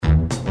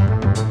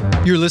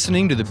You're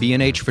listening to the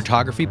B&H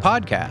Photography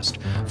Podcast.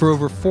 For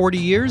over 40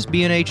 years,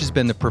 B&H has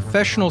been the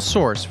professional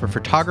source for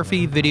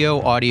photography,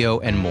 video,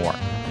 audio, and more.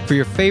 For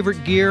your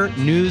favorite gear,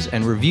 news,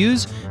 and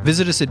reviews,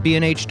 visit us at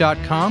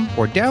bnh.com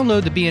or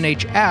download the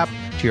B&H app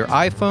to your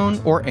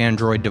iPhone or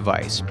Android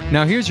device.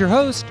 Now here's your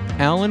host,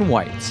 Alan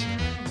Weitz.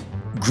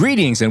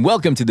 Greetings and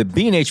welcome to the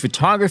B&H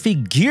Photography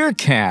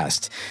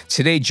Gearcast.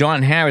 Today,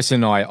 John Harris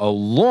and I,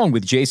 along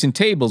with Jason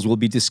Tables, will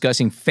be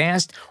discussing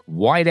fast,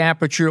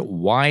 wide-aperture,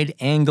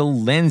 wide-angle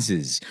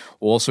lenses.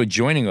 Also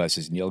joining us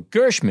is Neil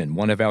Gershman,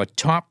 one of our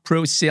top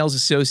pro sales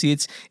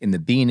associates in the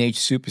B&H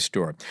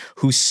Superstore,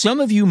 who some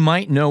of you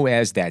might know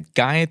as that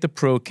guy at the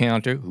pro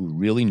counter who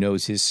really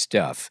knows his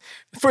stuff.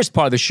 The first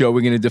part of the show, we're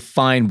going to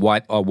define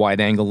what are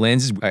wide-angle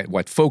lenses, at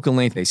what focal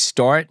length they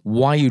start,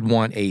 why you'd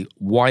want a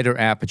wider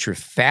aperture,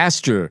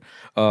 faster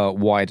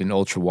wide and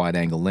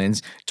ultra-wide-angle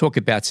lens, talk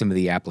about some of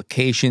the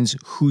applications,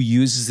 who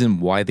uses them,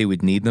 why they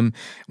would need them.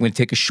 We're going to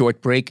take a short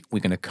break.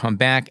 We're going to come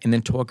back and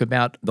then talk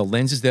about the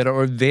lenses that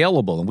are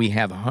available. And we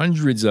have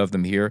hundreds of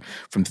them here,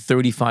 from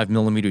 35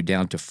 millimeter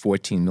down to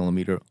 14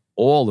 millimeter,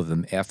 all of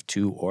them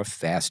f2 or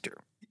faster.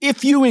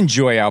 If you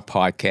enjoy our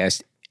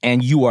podcast,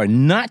 and you are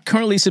not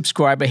currently a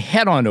subscriber,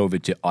 head on over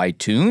to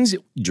iTunes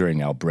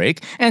during our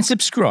break and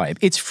subscribe.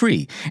 It's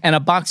free. And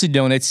a box of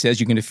donuts says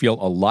you're going to feel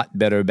a lot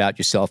better about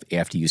yourself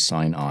after you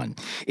sign on.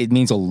 It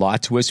means a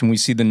lot to us when we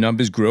see the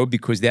numbers grow,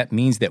 because that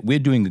means that we're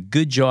doing a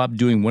good job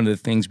doing one of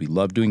the things we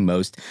love doing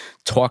most,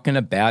 talking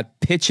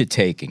about picture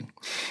taking.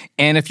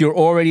 And if you're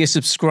already a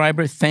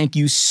subscriber, thank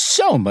you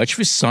so much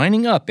for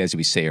signing up, as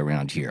we say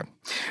around here.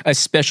 A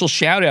special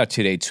shout out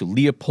today to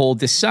Leopold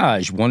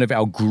Desage, one of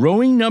our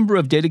growing number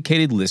of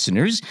dedicated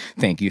listeners.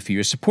 Thank you for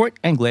your support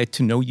and glad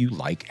to know you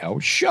like our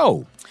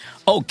show.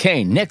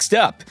 Okay, next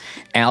up,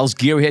 Al's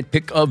Gearhead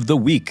Pick of the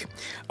Week.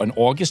 On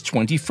August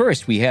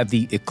 21st, we have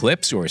the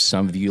Eclipse, or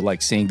some of you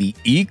like saying the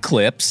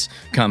Eclipse,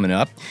 coming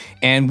up.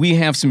 And we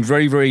have some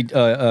very, very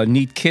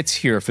neat kits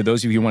here for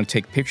those of you who want to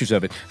take pictures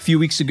of it. A few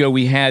weeks ago,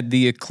 we had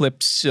the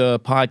Eclipse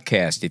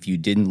podcast. If you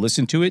didn't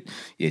listen to it,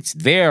 it's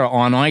there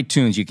on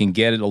iTunes. You can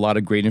get it, a lot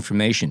of great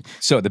information.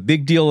 So the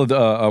big deal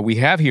we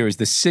have here is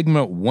the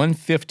Sigma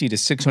 150 to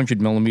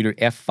 600 millimeter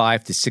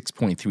f5 to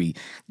 6.3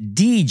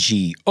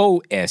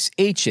 DGOS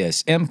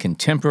HSM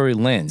contemporary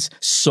lens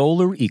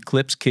solar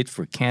eclipse kit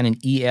for Canon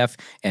EF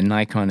and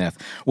Nikon F.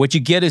 What you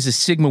get is a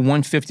Sigma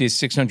 150 to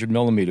 600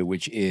 millimeter,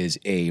 which is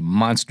a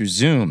monster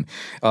zoom.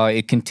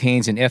 It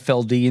contains an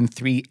FLD and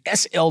 3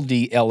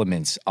 SLD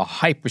elements, a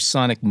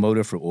hypersonic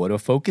motor for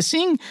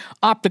autofocusing,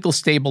 optical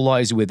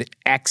stabilizer with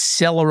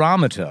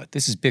accelerometer.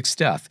 This is big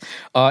stuff.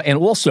 And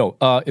also,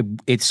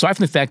 aside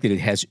from the fact that it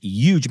has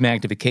huge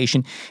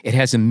magnification, it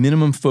has a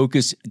minimum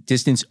focus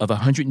distance of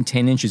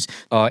 110 inches,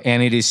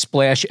 and it is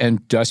splash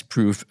and dust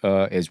proof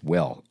as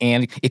well.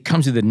 And it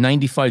comes with a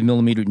 95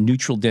 millimeter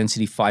neutral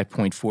density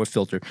 5.4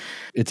 filter.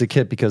 It's a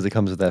kit because it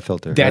comes with that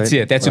filter. That's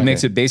right? it. That's what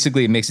makes it.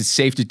 Basically, it makes it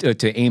safe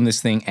to aim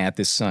this thing at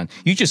the sun.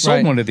 You just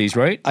sold one of these,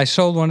 right? I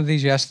sold one of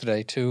these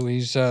yesterday too.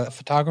 He's a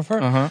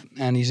photographer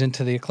and he's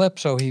into the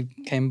Eclipse, so he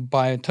came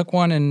by and took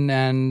one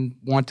and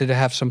wanted to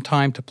have some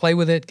time to play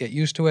with it, get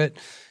used to it.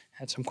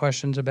 Had some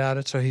questions about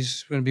it, so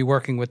he's going to be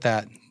working with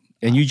that.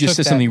 And you just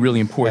said something really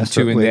important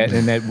too,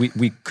 in that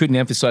we couldn't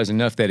emphasize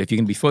enough that if you're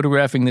going to be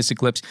photographing this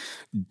eclipse,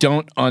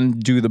 don't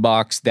undo the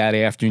box that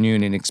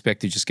afternoon and expect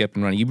to just get up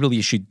and running. You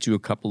really should do a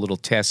couple little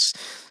tests,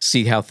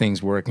 see how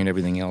things work and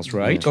everything else,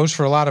 right? It goes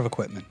for a lot of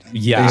equipment.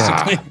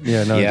 Yeah. Basically.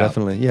 Yeah, no,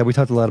 definitely. Yeah, we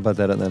talked a lot about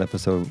that in that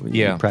episode.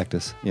 Yeah.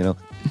 Practice, you know.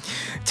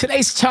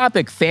 Today's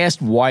topic,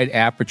 fast, wide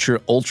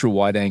aperture, ultra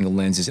wide angle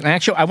lenses. And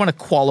actually, I want to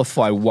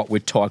qualify what we're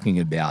talking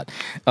about.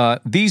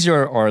 These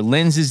are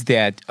lenses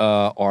that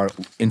are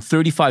in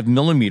 35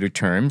 millimeter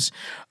terms,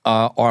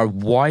 are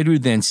wider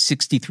than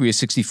 63 or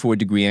 64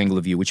 degree angle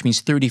of view, which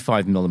means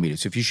 35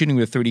 millimeters. So if you're shooting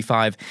with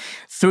 35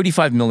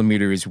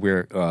 millimeter is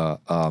where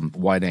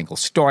wide angle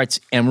starts.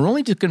 And we're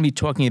only just going to be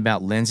talking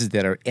about lenses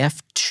that are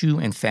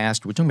f2 and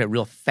fast. We're talking about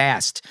real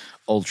fast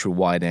ultra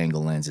wide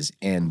angle lenses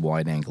and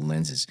wide angle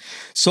lenses.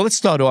 So let's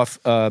start off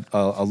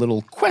a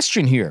little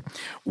question here.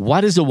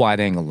 What is a wide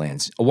angle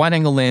lens? A wide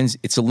angle lens,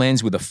 it's a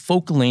lens with a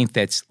focal length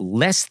that's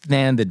less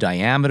than the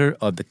diameter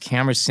of the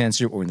camera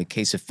sensor, or in the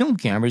case of film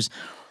cameras,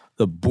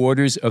 the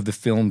borders of the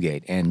film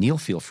gate. And Neil,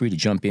 feel free to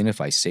jump in if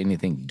I say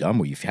anything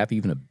dumb or you have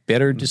even a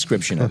better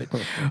description of it.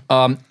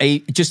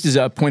 Just as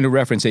a point of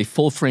reference, a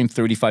full-frame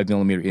 35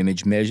 millimeter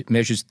image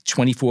measures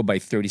 24 by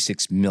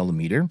 36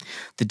 millimeter.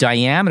 The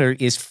diameter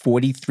is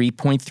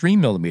 43.3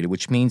 millimeter,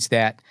 which means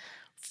that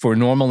for a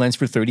normal lens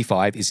for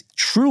 35 is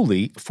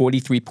truly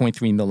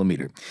 43.3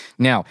 millimeter.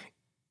 Now,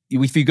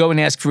 if you go and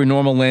ask for a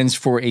normal lens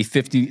for a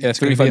 35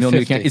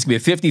 millimeter camera, it's going to be a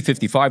 50,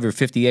 55, or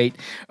 58.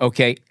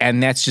 Okay,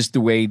 and that's just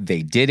the way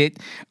they did it.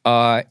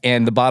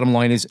 And the bottom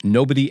line is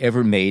nobody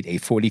ever made a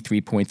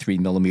 43.3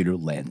 millimeter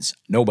lens.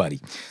 Nobody.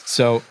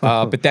 So,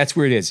 but that's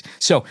where it is.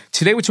 So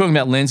today we're talking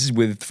about lenses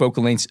with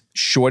focal lengths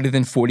shorter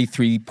than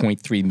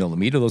 43.3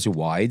 millimeter. Those are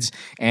wides.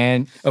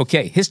 And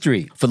okay,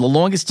 history. For the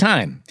longest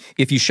time,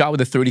 if you shot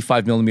with a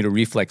 35 millimeter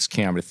reflex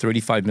camera,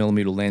 35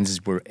 millimeter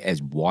lenses were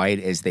as wide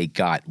as they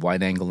got.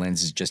 Wide angle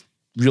lenses just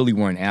really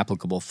weren't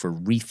applicable for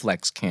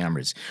reflex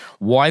cameras.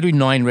 Wider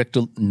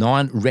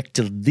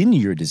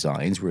non-rectilinear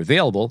designs were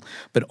available,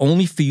 but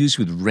only for use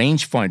with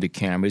rangefinder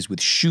cameras with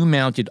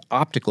shoe-mounted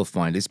optical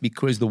finders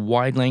because the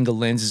wide-angle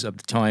lenses of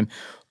the time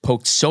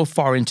poked so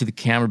far into the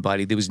camera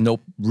body there was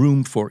no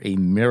room for a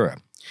mirror.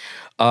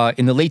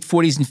 In the late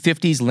 40s and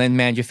 50s,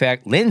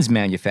 lens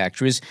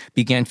manufacturers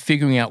began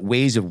figuring out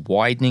ways of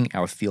widening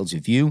our fields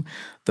of view.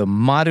 The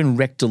modern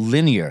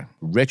rectilinear,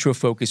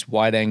 retrofocused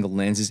wide-angle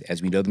lenses,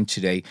 as we know them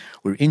today,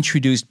 were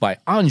introduced by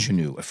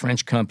Angenieux, a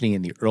French company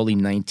in the early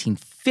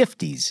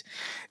 1950s.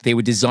 They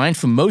were designed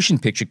for motion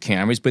picture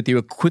cameras, but they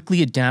were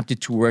quickly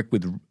adapted to work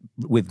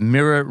with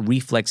mirror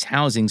reflex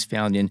housings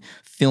found in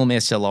film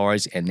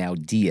SLRs and now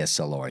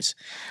DSLRs.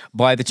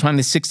 By the time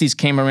the 60s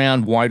came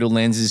around, wider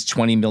lenses,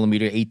 20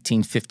 millimeter,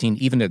 18, 15,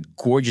 even a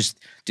gorgeous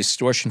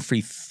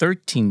distortion-free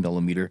 13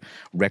 millimeter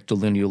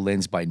rectilinear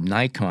lens by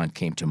Nikon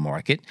came to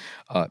market.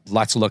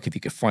 Lots of luck if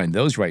you could find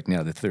those right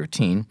now, the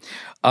 13.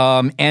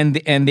 And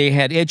they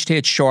had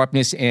edge-to-edge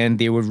sharpness, and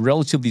they were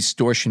relatively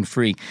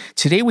distortion-free.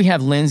 Today we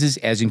have lenses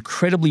as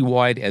incredibly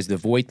wide as the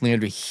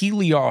Voigtlander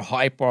Heliar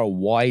Hyper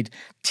wide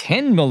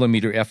 10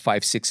 millimeter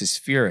f5.6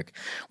 spheric,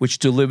 which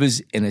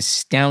delivers an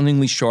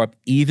astoundingly sharp,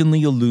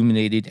 evenly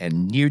illuminated,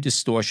 and near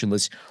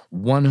distortionless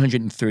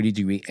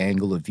 130-degree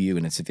angle of view,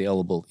 and it's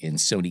available in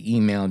Sony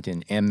E-mount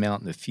and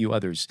M-mount and a few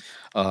others.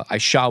 I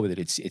shot with it.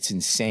 It's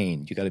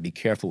insane. You got to be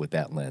careful with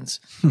that lens.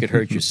 You could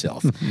hurt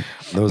yourself.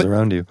 Those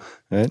around you,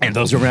 right? And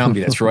those around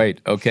me, that's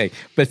right. Okay.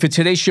 But for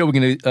today's show, we're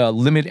going to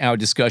limit our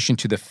discussion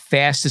to the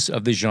fastest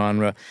of the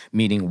genre,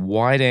 meaning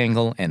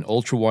wide-angle and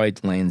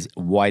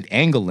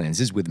wide-angle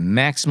lenses with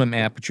maximum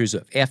apertures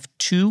of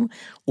f2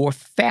 or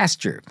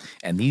faster.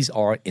 And these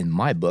are, in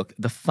my book,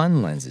 the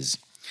fun lenses.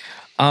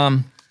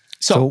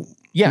 So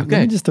yeah, let go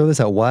ahead. me just throw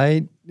this out.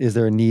 Why is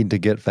there a need to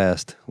get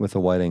fast with a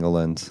wide-angle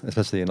lens,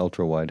 especially an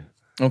ultra-wide?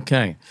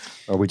 Okay.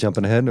 Are we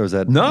jumping ahead, or is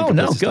that No, a good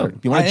place to go. start?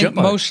 You want I to think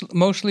jump on it?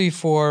 mostly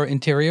for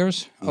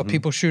interiors,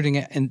 people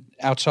shooting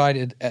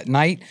outside at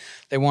night.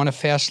 They want a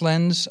fast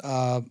lens.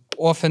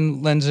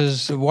 Often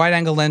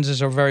wide-angle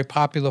lenses are very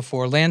popular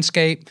for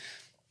landscape.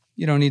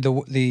 You don't need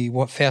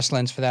the fast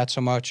lens for that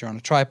so much. You're on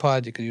a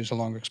tripod. You could use a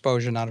longer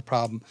exposure, not a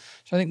problem.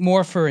 So I think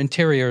more for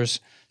interiors,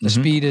 the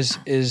speed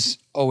is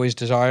always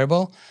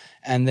desirable.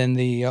 And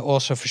then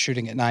also for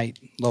shooting at night,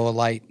 lower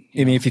light.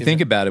 I mean, if you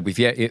think about it, if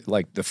you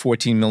like the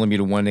 14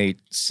 millimeter 1.8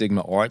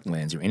 Sigma Art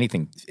lens or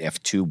anything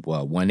f2,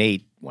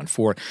 1.8,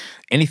 1.4,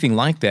 anything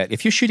like that,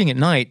 if you're shooting at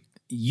night,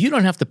 you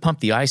don't have to pump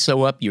the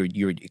ISO up.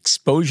 Your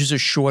exposures are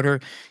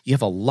shorter. You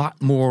have a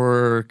lot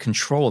more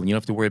control, and you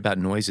don't have to worry about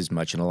noise as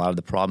much and a lot of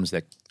the problems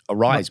that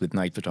arise with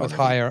night photography.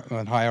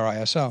 With higher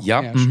ISO.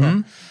 Yep. Yeah,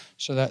 sure.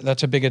 So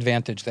that's a big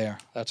advantage there.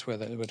 That's where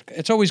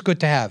it's always good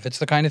to have. It's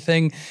the kind of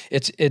thing.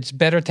 It's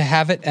better to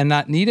have it and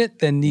not need it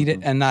than need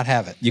it and not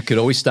have it. You could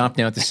always stop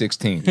down to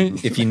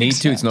 16 if you need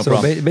to. It's no So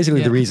problem.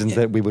 basically, the reasons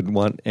that we would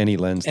want any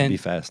lens to And- be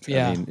fast.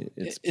 Yeah, I mean,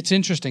 it's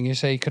interesting. You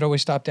say you could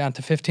always stop down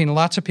to 15.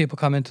 Lots of people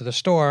come into the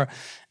store,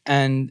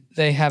 and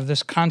they have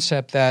this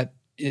concept that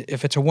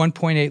if it's a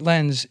 1.8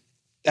 lens,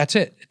 that's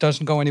it. It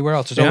doesn't go anywhere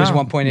else. It's always Yeah.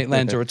 1.8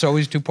 lens, or it's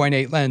always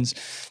 2.8 lens.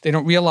 They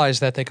don't realize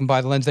that they can buy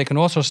the lens. They can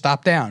also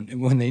stop down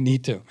when they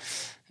need to.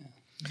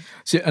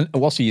 So, and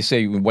also, you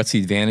say, what's the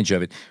advantage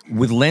of it?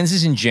 With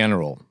lenses in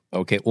general,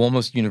 okay,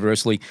 almost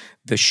universally,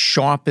 the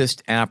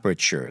sharpest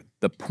aperture,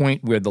 the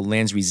point where the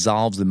lens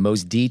resolves the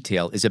most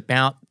detail, is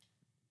about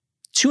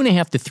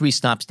 2.5 to 3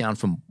 stops down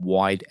from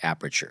wide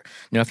aperture.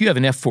 Now, if you have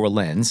an f4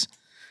 lens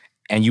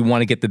and you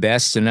want to get the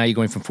best, so now you're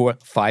going from 4,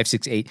 5,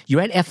 6, 8,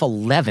 you're at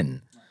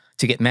f11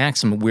 to get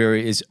maximum,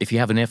 whereas if you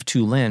have an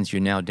f2 lens,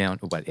 you're now down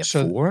to what, f4?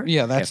 So,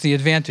 yeah, that's the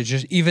advantage.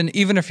 Is even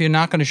if you're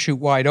not going to shoot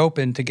wide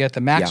open to get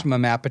the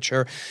maximum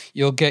aperture,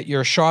 you'll get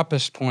your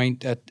sharpest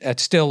point at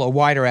still a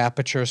wider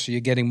aperture, so you're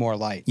getting more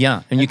light.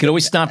 Yeah, and you could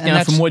always stop And down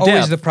that's for more depth.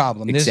 always the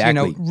problem.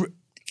 Exactly.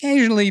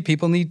 Occasionally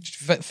people need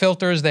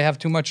filters. They have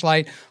too much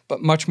light,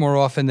 but much more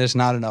often there's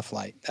not enough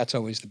light. That's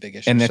always the big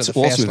issue. And that's so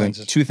the fast also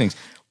lenses. two things.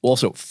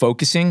 Also,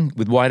 focusing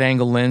with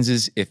wide-angle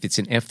lenses, if it's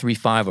an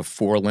f3.5 or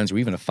 4 lens or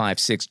even a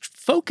 5.6,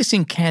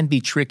 focusing can be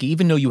tricky.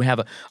 Even though you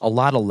have a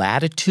lot of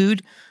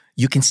latitude,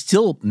 you can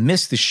still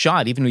miss the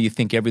shot. Even though you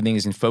think everything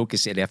is in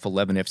focus at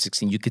f11,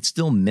 f16, you could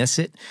still miss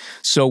it.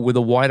 So with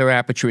a wider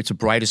aperture, it's a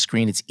brighter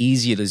screen. It's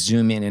easier to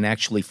zoom in and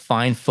actually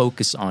find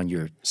focus on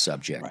your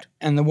subject. Right.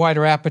 And the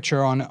wider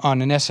aperture on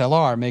an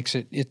SLR makes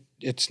it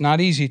it's not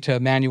easy to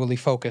manually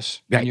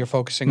focus when Right. you're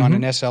focusing on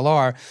an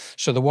SLR.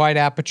 So the wide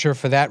aperture,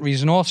 for that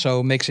reason,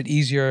 also makes it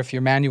easier if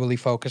you're manually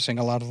focusing.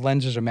 A lot of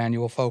lenses are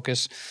manual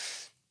focus.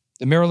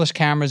 The mirrorless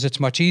cameras, it's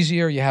much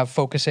easier. You have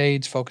focus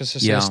aids, focus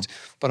assist,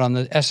 but on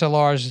the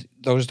SLRs,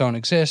 those don't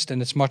exist,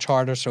 and it's much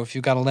harder. So if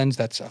you've got a lens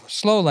that's a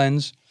slow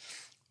lens,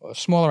 a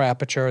smaller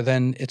aperture,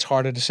 then it's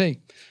harder to see.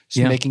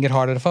 So making it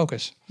harder to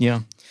focus.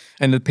 Yeah.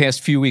 And the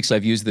past few weeks,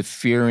 I've used the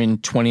Firin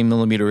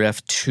 20mm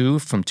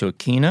f2 from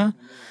Tokina,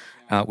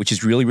 which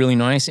is really, really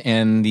nice.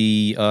 And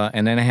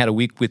and then I had a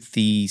week with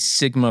the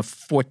Sigma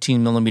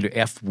 14mm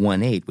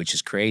f1.8, which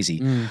is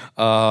crazy.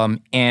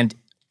 And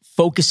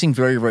focusing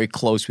very, very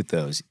close with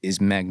those is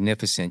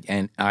magnificent.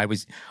 And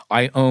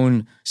I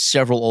own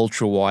several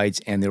ultra wides,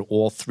 and they're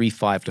all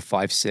 3.5 to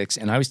 5.6.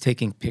 And I was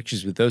taking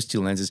pictures with those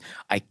two lenses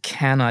I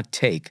cannot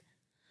take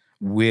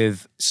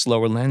with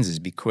slower lenses,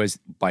 because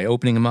by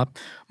opening them up,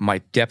 my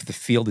depth of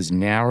field is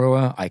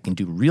narrower. I can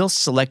do real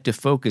selective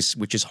focus,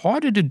 which is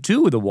harder to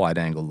do with a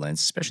wide-angle lens,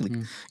 especially,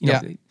 you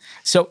know.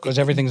 So Because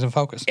everything's in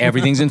focus.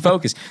 everything's in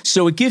focus.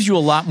 So it gives you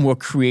a lot more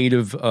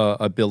creative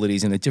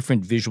abilities and a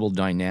different visual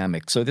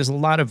dynamic. So there's a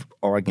lot of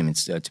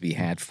arguments to be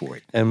had for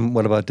it. And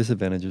what about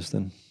disadvantages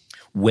then?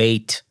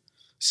 Weight,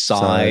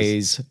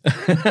 size.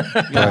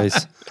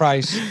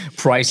 Price.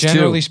 Price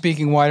Generally too.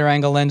 speaking, wider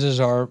angle lenses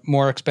are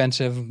more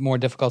expensive, more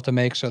difficult to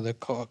make, so the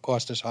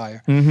cost is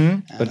higher.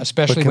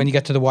 Especially when you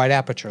get to the wide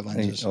aperture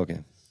lenses. Okay.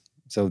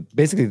 So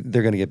basically,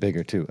 they're going to get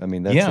bigger too. I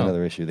mean, that's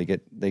another issue. They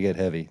get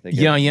heavy. They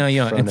get Yeah.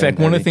 In fact, front-end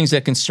one of the heavy. things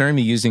that concerned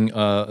me using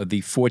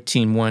the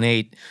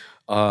 14-1.8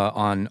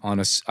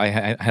 I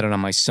had it on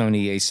my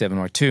Sony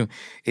A7R II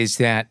is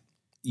that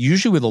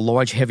usually with a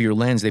large, heavier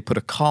lens, they put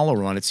a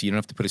collar on it so you don't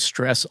have to put a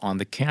stress on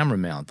the camera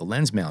mount, the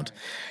lens mount.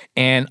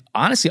 And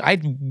honestly,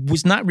 I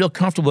was not real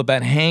comfortable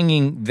about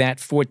hanging that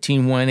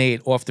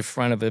 14-1.8 off the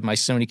front of my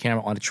Sony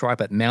camera on a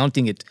tripod,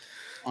 mounting it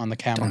on the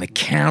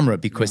camera.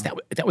 Because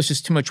that was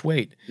just too much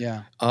weight.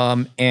 Yeah.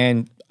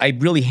 And I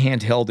really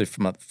handheld it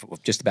from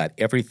just about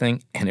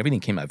everything, and everything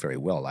came out very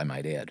well, I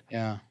might add.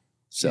 Yeah.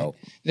 So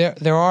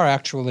there are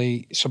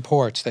actually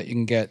supports that you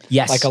can get,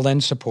 like a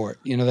lens support,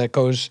 that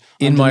goes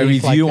in my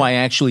underneath review. like I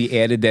actually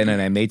added that, and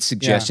I made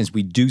suggestions.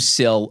 We do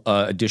sell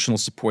additional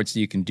supports that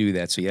you can do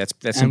that. So that's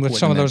and important. with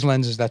some of those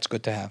lenses, that's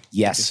good to have.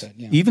 Yes, like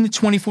you said, even the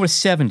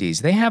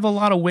 24-70s, they have a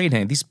lot of weight.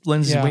 These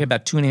lenses Yeah. weigh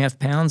about 2.5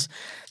 pounds.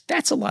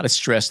 That's a lot of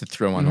stress to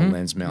throw on a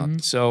lens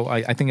mount. So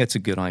I think that's a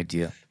good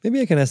idea. Maybe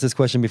I can ask this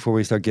question before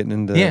we start getting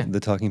into the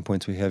talking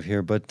points we have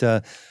here.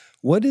 But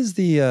what is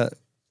the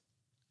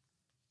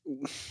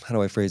how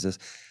do I phrase this?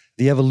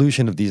 The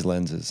evolution of these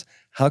lenses.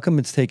 How come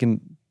it's taken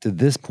to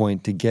this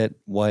point to get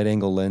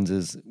wide-angle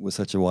lenses with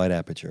such a wide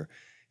aperture?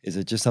 Is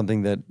it just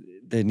something that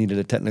they needed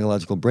a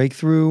technological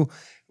breakthrough?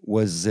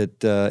 Is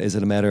it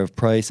a matter of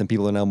price and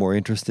people are now more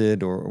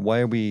interested? Or why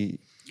are we,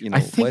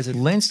 I think why is it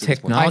lens to this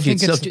point? technology I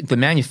think itself, the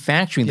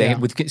manufacturing, they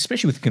have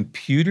especially with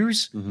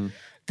computers,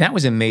 that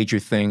was a major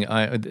thing.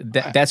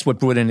 That's what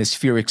brought in the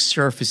spheric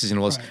surfaces and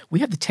all this.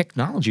 We have the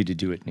technology to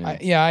do it now.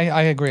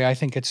 I agree. I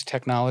think it's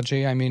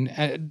technology. I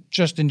mean,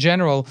 just in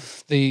general,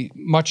 the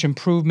much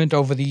improvement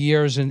over the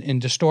years in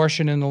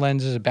distortion in the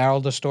lenses, barrel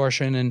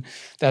distortion, and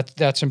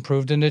that's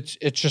improved. And it's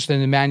just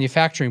in the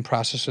manufacturing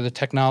process, so the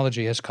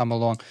technology has come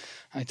along.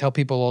 I tell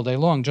people all day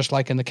long, just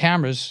like in the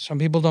cameras, some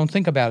people don't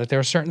think about it. There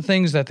are certain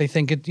things that they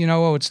think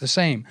it's the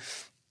same.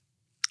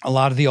 A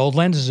lot of the old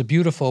lenses are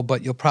beautiful,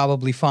 but you'll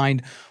probably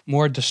find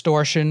more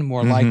distortion,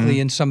 more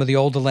likely in some of the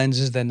older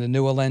lenses than the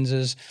newer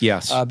lenses.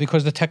 Yes.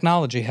 Because the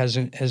technology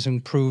has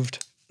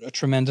improved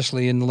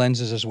tremendously in the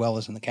lenses as well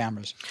as in the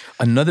cameras.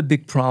 Another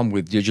big problem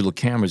with digital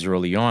cameras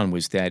early on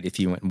was that if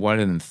you went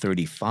wider than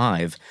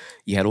 35,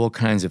 you had all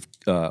kinds of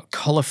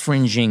color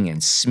fringing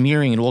and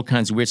smearing and all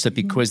kinds of weird stuff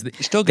because You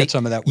still get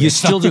some of that weird you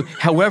stuff. still do.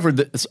 However,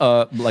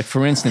 like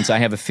for instance, I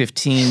have a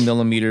 15mm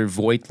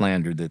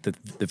Voigtlander,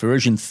 the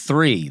version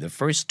 3. The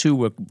first two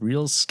were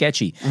real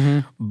sketchy,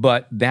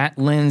 but that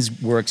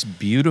lens works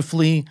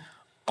beautifully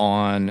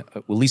on,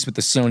 at least with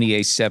the Sony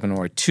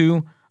A7R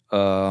II,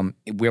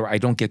 where I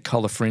don't get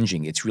color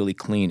fringing. It's really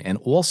clean, and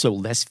also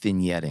less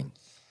vignetting,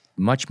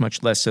 much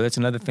less. So that's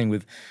another thing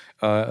with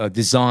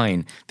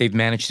design. They've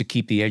managed to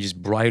keep the edges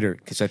brighter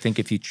because I think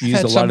if you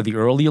use a lot of the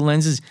earlier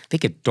lenses, they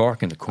get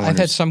dark in the corners. I've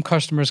had some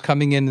customers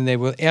coming in and they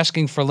were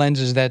asking for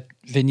lenses that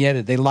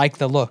vignetted. They like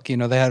the look. They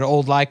had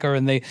old Leica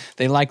and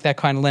they like that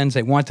kind of lens.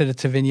 They wanted it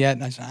to vignette.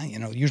 And I said,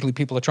 usually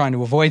people are trying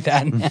to avoid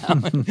that now.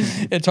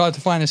 It's hard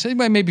to find. I said,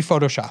 maybe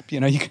Photoshop.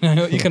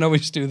 You can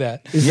always do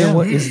that.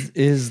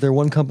 Is there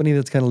one company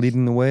that's kind of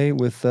leading the way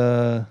with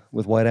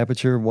wide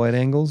aperture, wide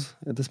angles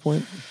at this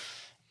point?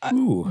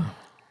 Ooh.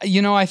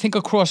 I think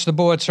across the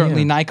board,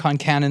 certainly Nikon,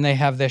 Canon, they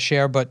have their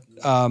share, but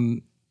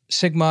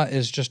Sigma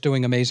is just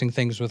doing amazing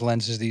things with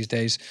lenses these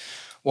days.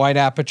 Wide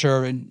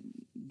aperture and,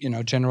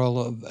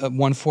 general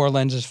 1.4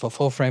 lenses for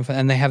full frame.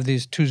 And they have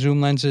these 2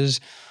 zoom lenses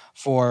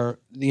for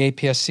the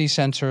APS-C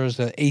sensors,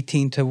 the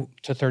 18 to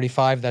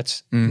 35.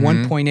 That's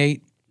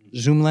 1.8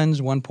 zoom lens,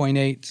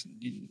 1.8.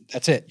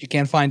 That's it. You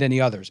can't find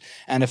any others.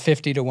 And a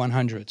 50 to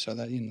 100, so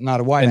that not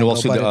a wide angle. And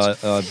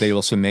also, they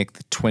also make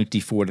the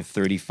 24 to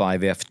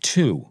 35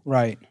 f2.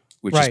 Right.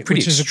 Which is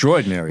pretty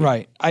extraordinary.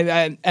 Right.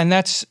 And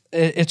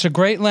it's a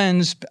great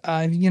lens.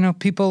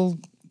 People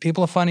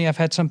are funny. I've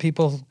had some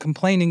people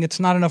complaining it's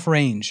not enough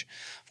range.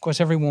 Of course,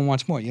 everyone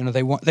wants more.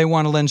 They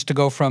want a lens to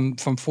go from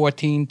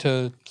 14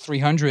 to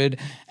 300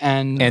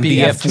 and be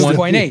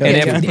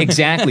f2.8.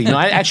 Exactly. No,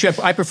 I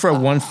prefer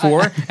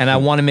 1.4, and I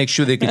want to make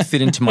sure they can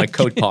fit into my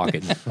coat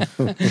pocket.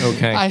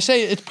 Okay. I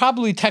say it's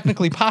probably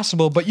technically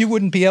possible, but you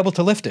wouldn't be able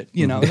to lift it.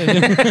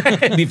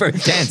 It'd be very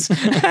tense.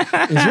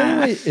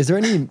 Is there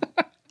any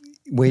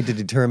way to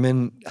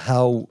determine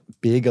how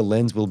big a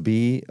lens will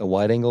be, a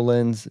wide-angle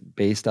lens,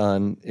 based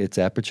on its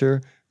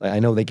aperture? I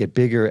know they get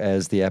bigger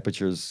as the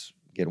apertures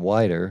get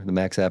wider, the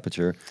max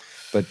aperture,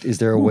 but is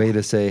there a way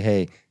to say,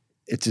 hey,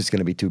 it's just going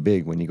to be too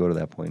big when you go to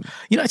that point?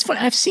 It's funny.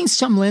 I've seen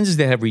some lenses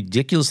that have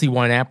ridiculously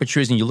wide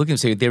apertures, and you look at them and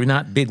say they're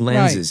not big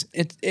lenses.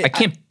 Right. I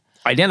can't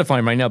identify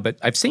them right now, but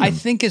I've seen them. I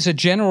think as a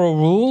general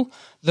rule,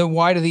 the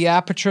wider the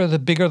aperture, the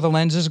bigger the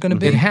lens is going to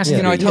be. It has to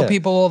be. I tell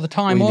people all the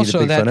time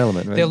also that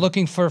element, right? They're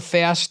looking for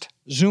fast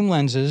zoom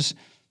lenses.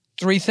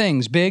 3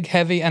 things: big,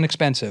 heavy, and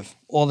expensive,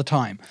 all the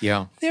time.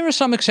 Yeah. There are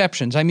some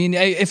exceptions. I mean,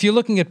 if you're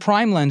looking at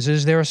prime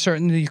lenses, there are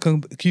certain you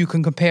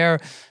can compare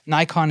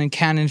Nikon and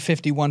Canon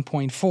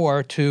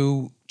 51.4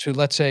 to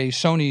let's say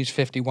Sony's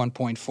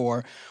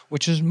 51.4,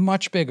 which is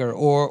much bigger,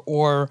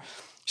 or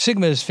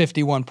Sigma's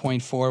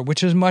 51.4,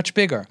 which is much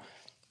bigger.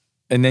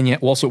 And then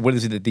also, what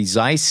is it that the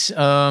Zeiss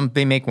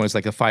they make one? It's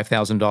like a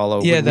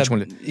 $5,000. Yeah, which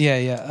one?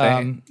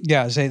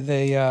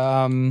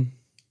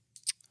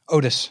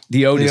 Otis.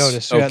 The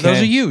Otis. Okay. Yeah,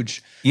 those are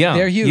huge. Yeah,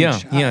 they're huge.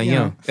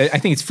 Yeah. I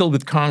think it's filled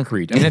with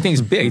concrete. I mean, I think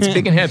it's big. It's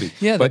big and heavy.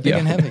 Yeah, they're big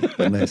and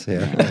heavy. Nice,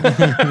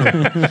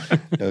 yeah.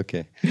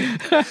 Okay.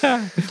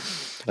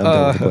 I'm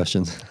done with the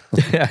questions.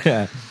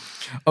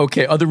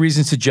 Okay, other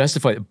reasons to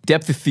justify it.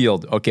 Depth of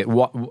field. Okay,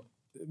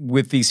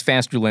 with these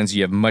faster lenses,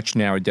 you have much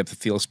narrower depth of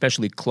field,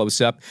 especially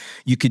close up.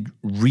 You could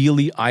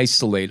really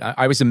isolate.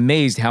 I was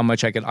amazed how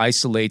much I could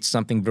isolate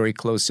something very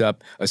close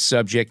up, a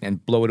subject,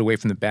 and blow it away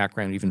from the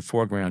background, even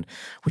foreground,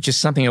 which is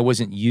something I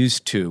wasn't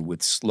used to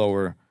with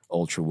slower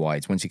ultra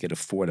wides. Once you get a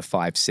 4 to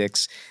 5,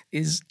 6,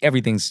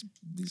 everything's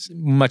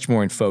much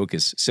more in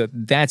focus. So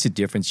that's a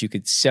difference. You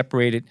could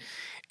separate it,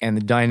 and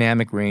the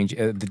dynamic range,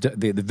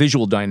 the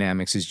visual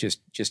dynamics is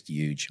just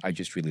huge. I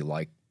just really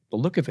like the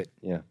look of it.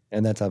 Yeah,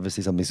 and that's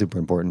obviously something super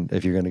important.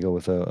 If you're going to go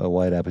with a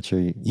wide aperture,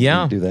 you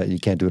do that. You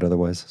can't do it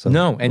otherwise. So,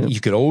 no, and you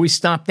could always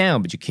stop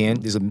down, but you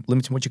can't. There's a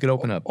limit to what you could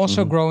open up.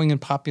 Also growing in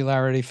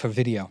popularity for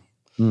video.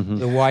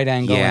 The wide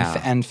angle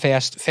and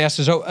fast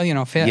is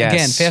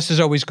again, fast is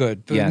always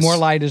good. Yes. More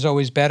light is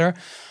always better.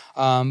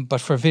 But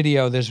for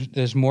video,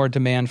 there's more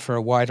demand for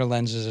wider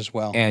lenses as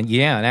well. And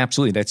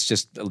absolutely, that's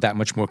just that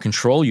much more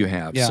control you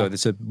have. Yeah. So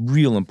that's a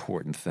real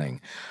important thing.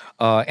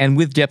 And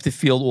with depth of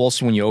field,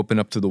 also when you open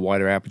up to the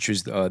wider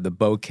apertures, the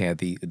bokeh,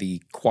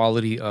 the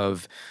quality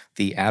of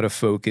the out of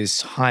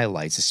focus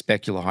highlights, the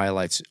specular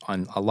highlights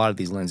on a lot of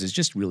these lenses is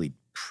just really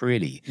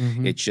pretty.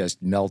 It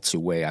just melts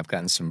away. I've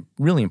gotten some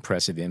really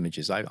impressive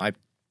images. I've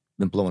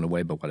been blown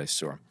away by what I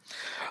saw.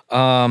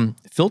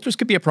 Filters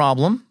could be a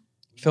problem.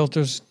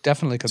 Filters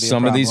definitely could be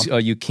Some a problem. of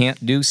these you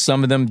can't do.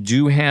 Some of them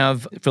do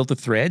have filter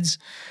threads,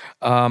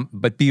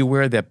 but be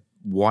aware that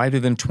wider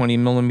than 20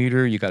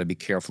 millimeter, you got to be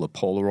careful of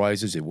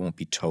polarizers. It won't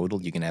be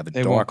total. You can have a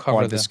dark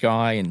part of the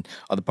sky and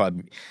other part.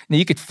 Now,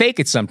 you could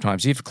fake it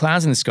sometimes. If you have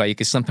clouds in the sky, you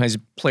can sometimes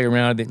play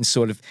around with it and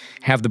sort of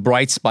have the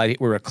bright spot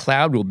where a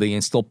cloud will be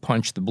and still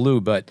punch the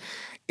blue, but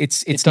it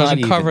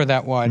doesn't not cover even.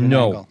 that wide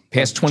No, angle.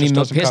 past 20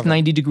 past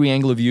 90-degree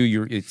angle of view,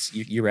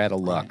 you're out of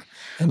luck. Right.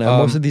 And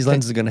most of these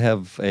lenses are going to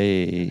have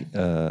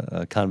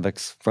a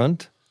convex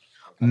front.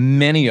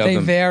 Many of them.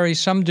 They vary.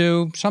 Some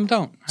do. Some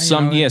don't.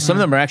 Some of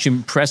them are actually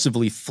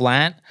impressively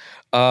flat.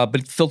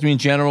 But filtering in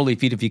general,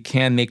 if you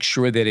can, make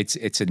sure that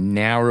it's a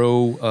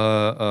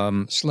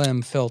narrow,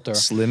 slim filter.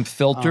 Slim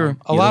filter.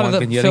 A lot of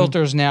the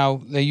filters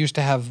now, they used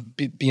to have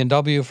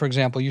B&W, for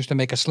example, used to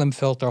make a slim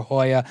filter.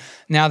 Hoya.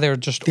 Now they're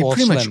all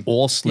pretty slim. much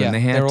all slim. Yeah,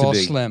 they have they're to all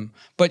be. slim.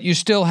 But you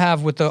still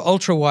have, with the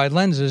ultra wide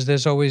lenses,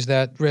 there's always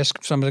that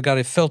risk. Somebody's got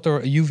a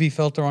UV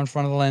filter on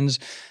front of the lens.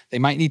 They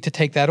might need to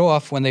take that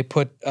off when they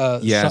put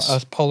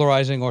a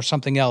polarizing or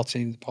something else.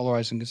 And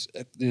polarizing is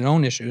their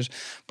own issues,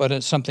 but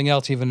it's something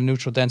else, even a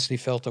neutral density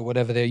filter,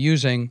 whatever they're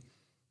using,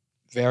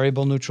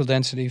 variable neutral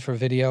density for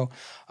video,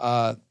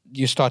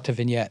 you start to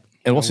vignette.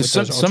 And also,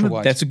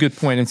 that's a good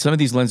point. And some of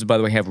these lenses, by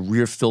the way, have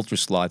rear filter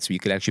slots, so you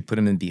could actually put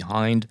them in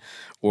behind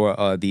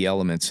or the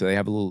elements. So they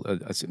have a little,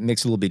 it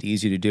makes it a little bit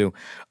easier to do.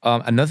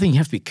 Another thing you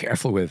have to be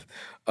careful with,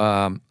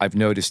 I've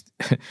noticed,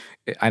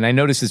 and I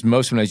noticed this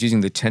most when I was using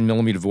the 10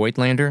 millimeter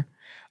Voigtlander,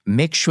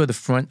 make sure the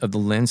front of the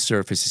lens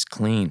surface is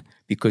clean,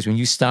 because when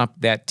you stop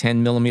that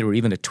 10 millimeter or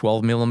even a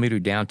 12 millimeter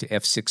down to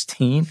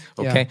f16,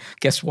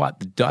 guess what?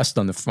 The dust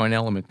on the front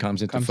element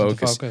comes into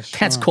focus.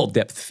 That's called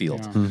depth of field.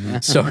 Yeah. Mm-hmm.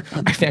 So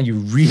I found you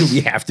really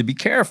have to be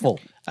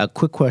careful. A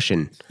quick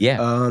question.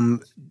 Yeah.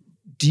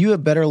 Do you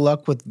have better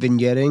luck with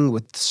vignetting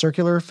with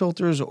circular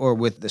filters or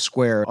with the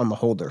square on the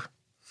holder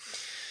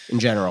in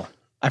general?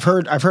 I've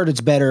heard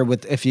it's better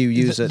with if you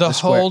use the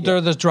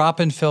holder, the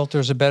drop-in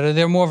filters are better.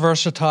 They're more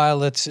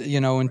versatile. It's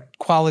and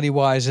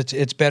quality-wise,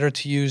 it's better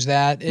to use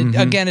that.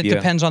 Again, it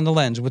depends on the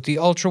lens. With the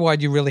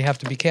ultra-wide, you really have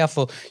to be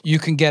careful. You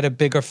can get a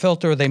bigger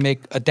filter. They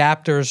make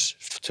adapters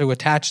to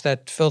attach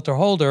that filter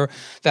holder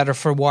that are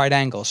for wide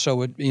angles.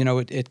 So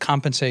it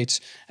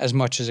compensates as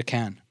much as it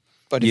can.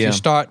 But if you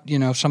start,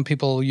 some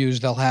people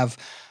they'll have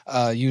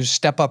use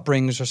step-up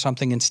rings or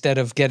something instead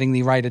of getting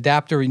the right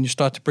adapter, and you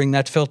start to bring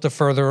that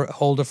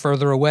holder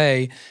further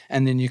away,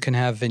 and then you can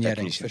have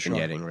vignetting for sure.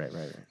 Vignetting, right.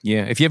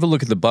 Yeah, if you ever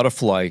look at the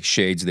butterfly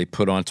shades they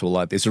put onto a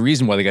lot, there's a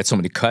reason why they got so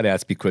many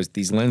cutouts, because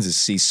these lenses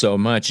see so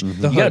much. You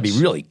got to be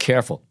really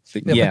careful.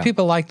 Yeah, but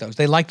people like those.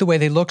 They like the way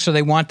they look, so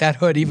they want that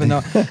hood, even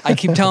though I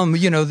keep telling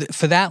them,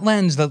 for that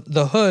lens,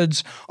 the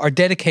hoods are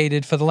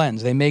dedicated for the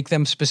lens. They make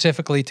them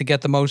specifically to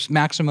get the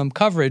maximum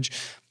coverage.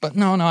 But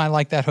no, I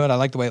like that hood. I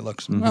like the way it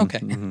looks.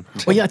 Okay.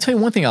 Well, I'll tell you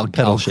one thing I'll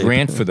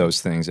grant for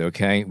those things,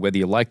 okay? Whether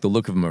you like the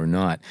look of them or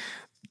not,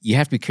 you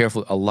have to be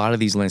careful. A lot of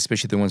these lenses,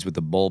 especially the ones with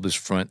the bulbous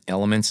front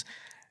elements,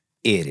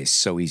 it is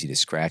so easy to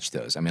scratch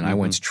those. I mean, I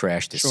once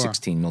trashed a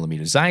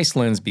 16mm Zeiss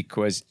lens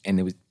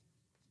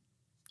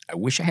I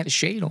wish I had a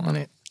shade on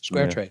it.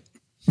 Square tray.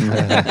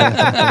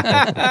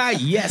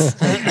 Yes.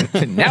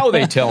 Now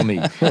they tell me.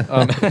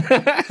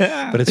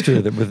 But it's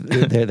true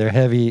that they're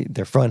heavy,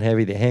 they're front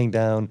heavy, they hang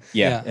down,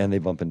 and they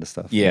bump into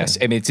stuff. Yes,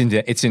 I mean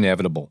it's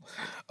inevitable.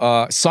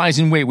 Size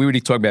and weight, we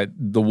already talked about.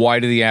 The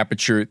wider the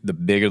aperture, the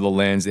bigger the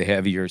lens, the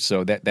heavier.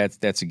 So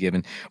that's a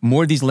given.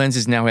 More of these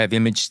lenses now have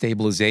image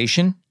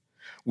stabilization,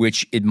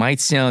 which it might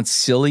sound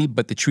silly,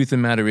 but the truth of the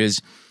matter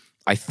is,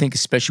 I think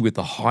especially with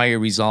the higher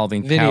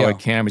resolving power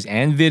cameras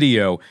and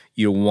video,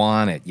 you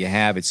want it, you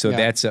have it. So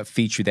that's a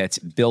feature that's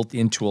built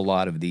into a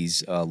lot of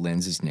these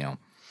lenses now.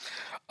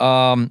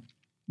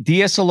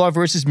 DSLR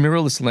versus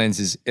mirrorless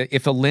lenses.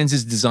 If a lens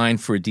is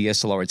designed for a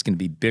DSLR, it's going to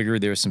be bigger.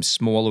 There are some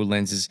smaller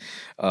lenses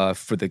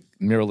for the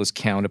mirrorless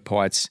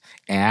counterparts.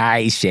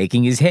 He's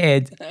shaking his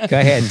head. Go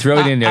ahead, throw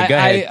it in there. Go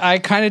ahead. I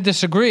kind of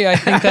disagree. I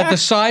think that the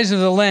size of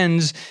the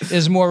lens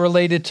is more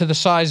related to the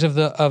size of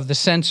the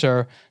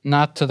sensor,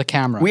 not to the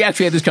camera. We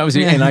actually had this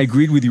conversation, and I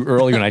agreed with you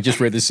earlier, and I just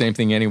read the same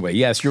thing anyway.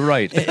 Yes, you're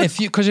right.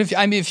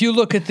 If you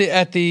look at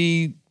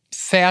the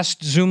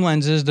fast zoom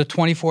lenses, the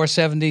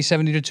 24-70,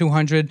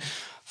 70-200.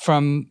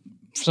 From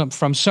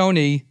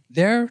Sony,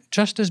 they're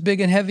just as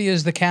big and heavy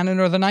as the Canon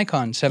or the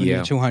Nikon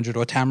 70-200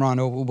 or Tamron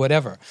or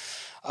whatever.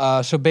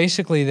 So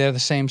basically, they're the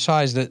same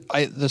size.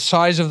 The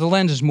size of the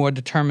lens is more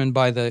determined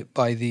by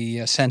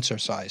the sensor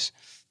size.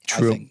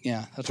 True. I think.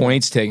 Yeah. That's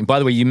Points taken. By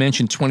the way, you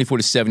mentioned 24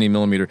 to 70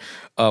 millimeter.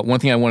 One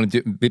thing I want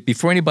to do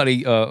before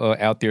anybody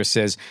out there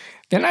says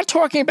they're not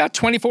talking about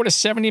 24 to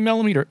 70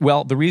 millimeter.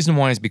 Well, the reason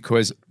why is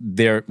because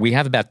we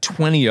have about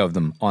 20 of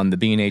them on the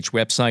B&H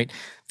website.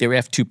 They're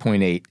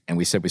f2.8, and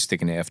we said we're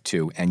sticking to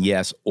f2. And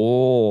yes,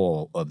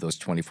 all of those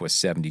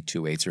 24-70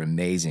 2.8s are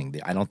amazing.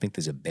 I don't think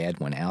there's a bad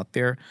one out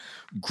there.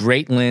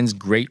 Great lens,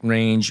 great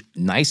range,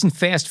 nice and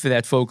fast for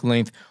that focal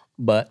length,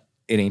 but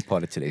it ain't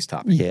part of today's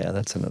topic. Yeah,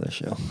 that's another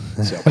show.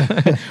 So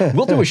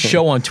we'll do a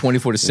show on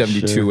 24 to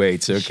 70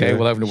 2.8s, okay? Sure,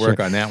 we'll have to work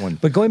on that one.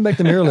 But going back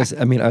to mirrorless,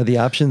 I mean, are the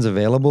options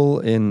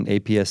available in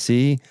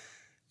APS-C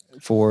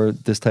for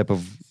this type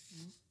of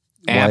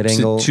wide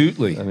angle?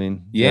 Absolutely. I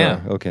mean,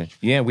 okay.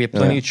 Yeah, we have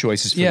plenty of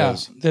choices for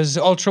those. There's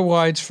ultra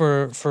wides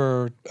for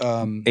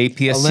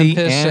APS-C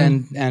Olympus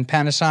and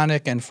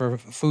Panasonic and for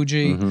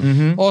Fuji.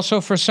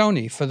 Also for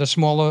Sony for the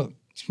smaller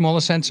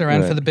sensor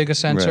and for the bigger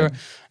sensor.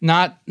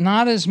 Not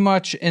as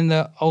much in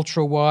the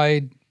ultra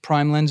wide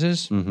prime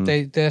lenses.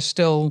 They're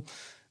still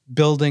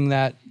building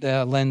that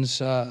lenses.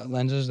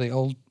 The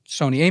old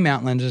Sony A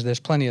mount lenses. There's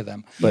plenty of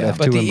them. But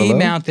the E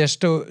mount, they're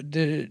still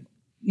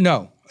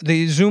no.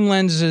 The zoom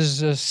lens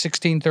is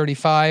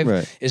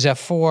 1635, is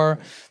f4.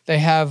 They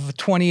have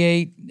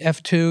 28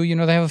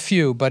 f2. They have a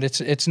few, but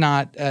it's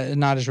not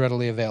as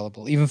readily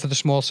available. Even for the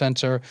small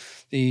sensor,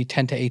 the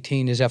 10 to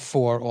 18 is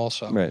f4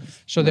 also.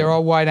 So there are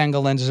wide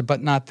angle lenses,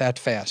 but not that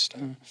fast.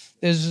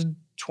 There's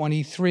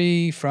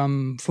 23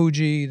 from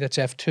Fuji that's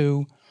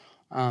f2,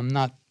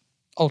 not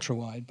ultra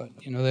wide, but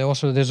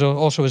there's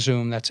also a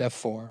zoom that's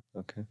f4.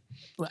 Okay.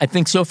 I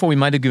think so far we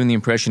might have given the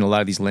impression a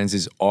lot of these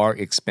lenses are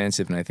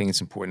expensive, and I think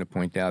it's important to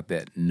point out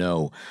that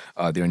no,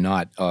 they're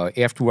not.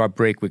 After our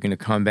break, we're going to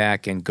come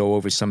back and go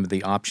over some of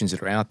the options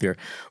that are out there.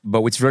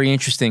 But what's very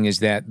interesting is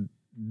that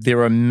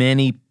there are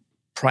many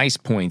price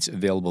points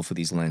available for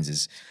these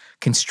lenses.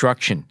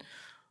 Construction,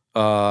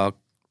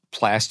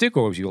 plastic,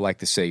 or as you like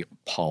to say,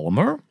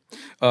 polymer,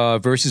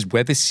 versus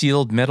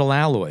weather-sealed metal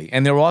alloy.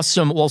 And there are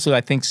also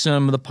I think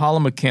some of the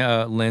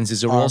polymer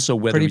lenses are also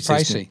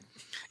weather-resistant. Pretty pricey.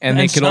 And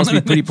they can also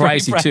be pretty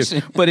pricey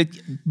too.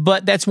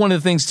 But that's one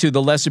of the things too.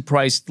 The lesser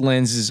priced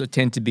lenses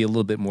tend to be a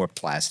little bit more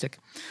plastic.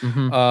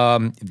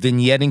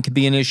 Vignetting can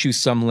be an issue.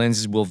 Some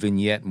lenses will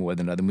vignette more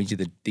than others.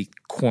 The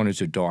corners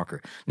are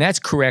darker. And that's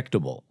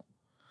correctable.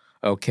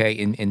 okay,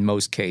 in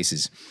most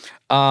cases.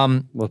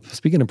 Well,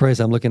 speaking of price,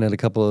 I'm looking at a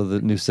couple of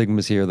the new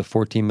Sigmas here. The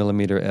 14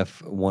 millimeter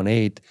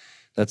f1.8,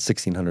 that's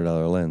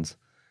 $1,600 lens.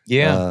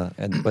 Yeah.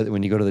 But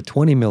when you go to the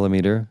 20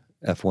 millimeter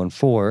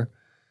f1.4,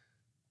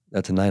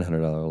 that's a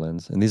 $900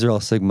 lens. And these are all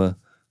Sigma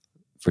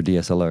for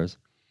DSLRs.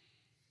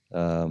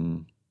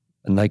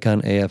 A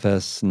Nikon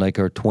AFS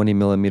Nikkor 20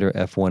 millimeter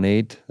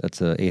f1.8,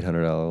 that's a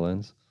 $800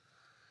 lens.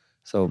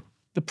 So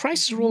the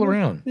prices are all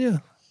around. Yeah.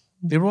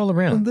 They're all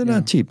around. They're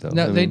not cheap, though.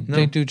 No, they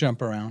do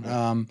jump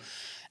around.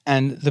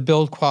 And the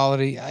build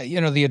quality,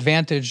 the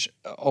advantage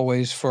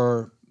always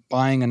for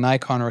buying a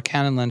Nikon or a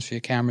Canon lens for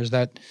your camera is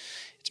that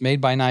it's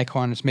made by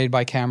Nikon, it's made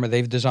by camera,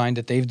 they've designed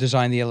it, they've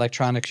designed the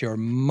electronics. You're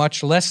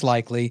much less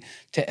likely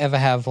to ever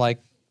have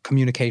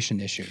communication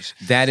issues.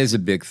 That is a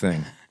big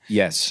thing.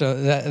 Yes. So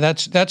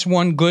that's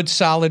one good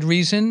solid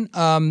reason.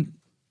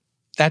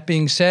 That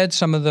being said,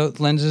 some of the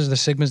lenses, the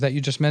Sigmas that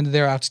you just mentioned,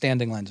 they're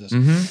outstanding lenses.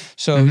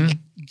 So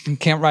you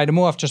can't write them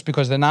off just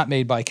because they're not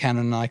made by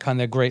Canon and Nikon.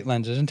 They're great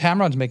lenses. And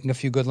Tamron's making a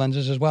few good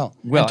lenses as well.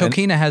 And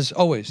Tokina has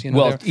always, and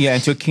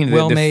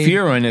Tokina, the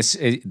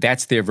Furon,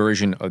 that's their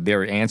version of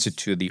their answer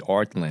to the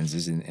art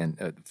lenses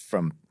and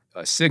from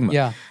Sigma.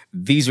 Yeah.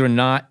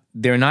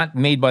 They're not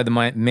made by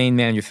the main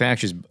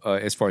manufacturers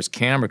as far as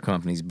camera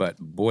companies, but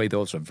boy,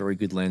 those are very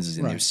good lenses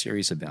and they're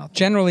serious about them.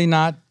 Generally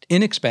not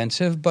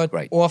inexpensive, but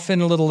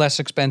often a little less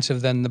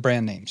expensive than the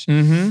brand names.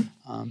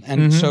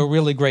 So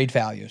really great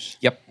values.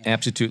 Yep,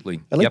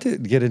 absolutely. I'd like to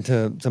get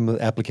into some of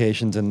the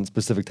applications and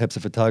specific types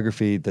of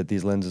photography that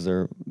these lenses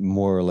are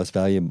more or less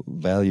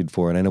valued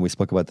for. And I know we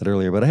spoke about that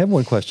earlier, but I have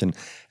one question.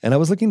 And I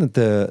was looking at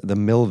the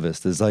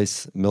Milvis, the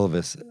Zeiss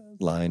Milvis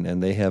line,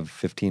 and they have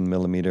 15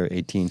 millimeter,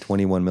 18,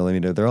 21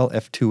 millimeter. They're all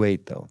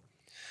f2.8 though.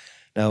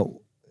 Now,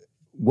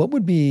 what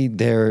would be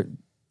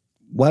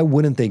why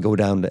wouldn't they go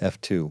down to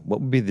f2?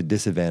 What would be the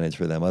disadvantage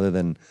for them other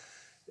than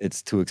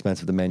it's too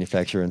expensive to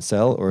manufacture and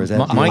sell? Or is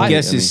that my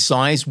guess is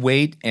size,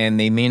 weight, and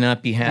they may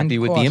not be happy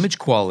with the image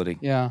quality.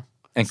 Yeah.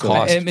 And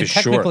cost, for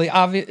sure.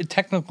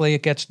 Technically,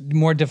 it gets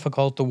more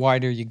difficult the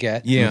wider you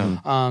get. Yeah.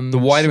 The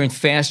wider and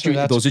faster,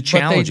 those are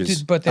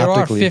challenges. But there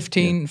are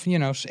 15,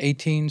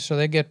 18, so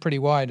they get pretty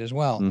wide as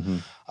well.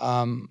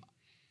 And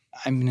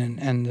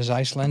the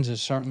Zeiss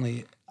lenses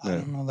certainly, I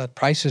don't know that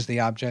price is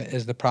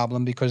the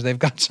problem because they've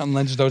got some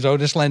lenses, those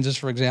Otis lenses,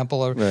 for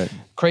example, are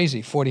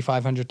crazy,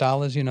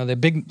 $4,500. They're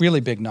big, really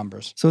big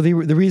numbers. So the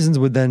reasons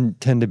would then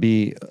tend to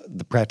be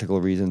the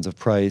practical reasons of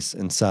price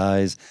and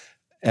size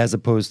as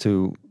opposed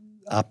to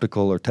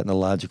optical or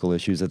technological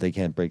issues that they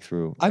can't break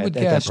through. I would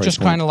guess, just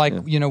kind of like,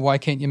 why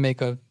can't you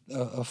make a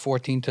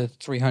 14 to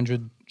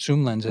 300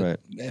 zoom lens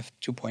at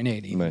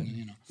f2.8 even, Right.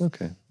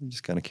 Okay. I'm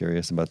just kind of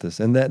curious about this.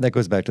 And that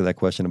goes back to that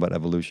question about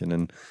evolution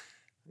and,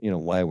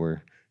 why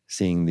we're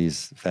seeing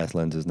these fast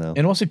lenses now.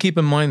 And also keep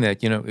in mind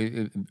that,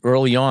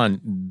 early on,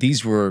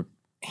 these were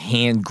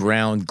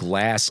hand-ground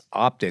glass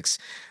optics.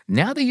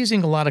 Now they're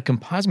using a lot of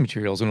composite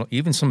materials, and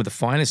even some of the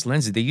finest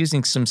lenses, they're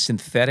using some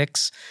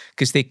synthetics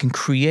because they can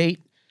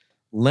create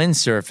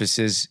lens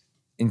surfaces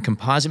in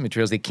composite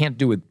materials they can't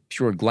do with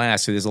pure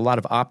glass. So there's a lot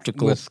of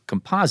optical with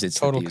composites.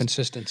 Total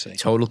consistency.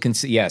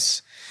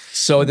 Yes.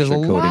 So there's a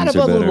lot of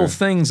other little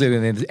things,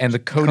 and the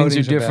coatings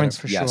are different.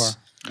 For sure.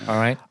 All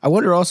right. I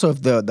wonder also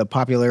if the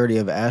popularity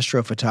of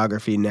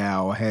astrophotography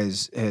now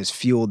has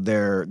fueled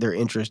their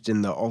interest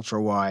in the ultra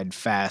wide,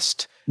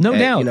 fast. No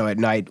doubt. At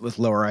night with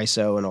lower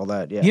ISO and all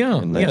that.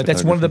 Yeah.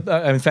 That's one of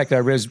the. In fact,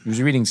 I was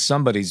reading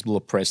somebody's little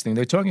press thing.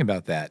 They're talking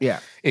about that. Yeah.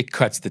 It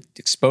cuts the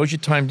exposure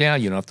time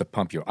down. You don't have to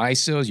pump your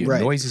ISOs. Your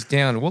noise is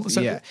down. Well,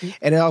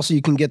 and also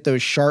you can get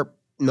those sharp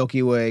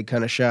Milky Way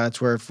kind of shots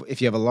where if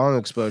you have a long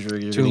exposure,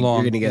 you're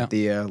going to get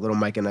the little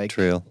Mike and Ike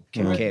trail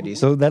candies.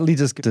 So that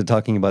leads us to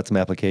talking about some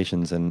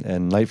applications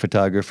and night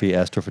photography,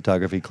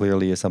 astrophotography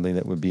clearly is something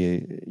that would be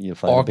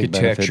find a big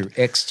benefit.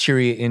 Architecture,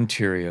 exterior,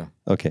 interior.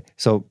 Okay,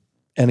 so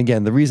and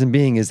again, the reason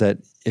being is that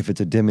if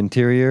it's a dim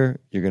interior,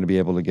 you're going to be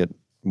able to get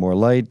more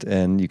light,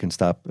 and you can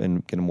stop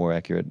and get a more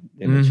accurate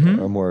image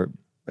or more.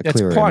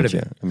 That's part of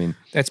it.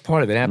 That's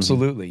part of it.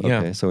 Absolutely. Yeah.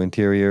 Okay. So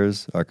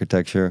interiors,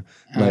 architecture,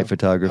 night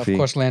photography, of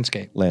course,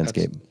 landscape.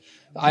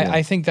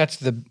 I think that's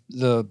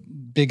the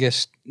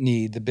biggest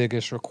need, the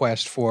biggest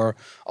request for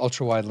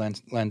ultra wide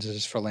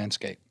lenses for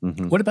landscape.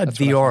 What about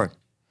VR?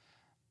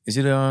 Is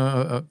it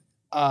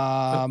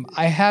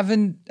I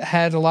haven't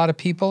had a lot of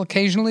people.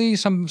 Occasionally,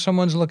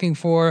 someone's looking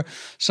for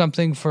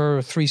something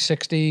for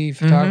 360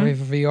 photography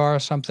for VR or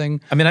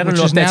something. I don't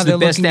know if that's the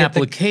best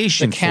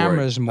application the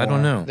cameras for it. More. I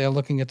don't know. They're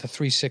looking at the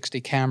 360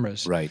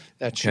 cameras. Right.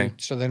 That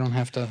shoot, so they don't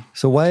have to.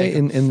 So why,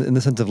 in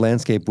the sense of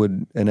landscape,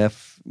 would an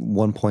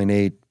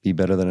f1.8 be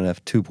better than an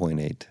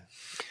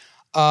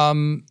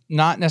f2.8?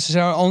 Not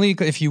necessarily. Only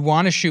if you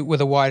want to shoot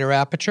with a wider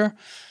aperture.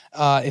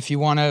 If you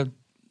want to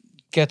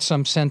get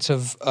some sense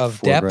of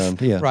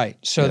depth, right?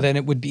 So then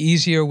it would be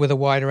easier with a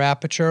wider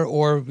aperture,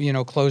 or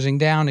closing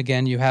down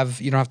again. You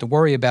don't have to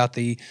worry about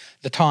the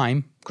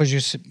time because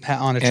you're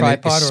on a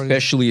tripod.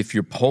 Especially if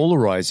you're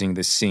polarizing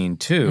the scene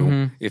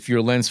too. If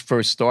your lens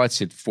first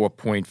starts at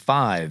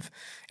 4.5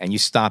 and you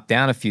stop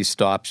down a few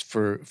stops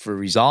for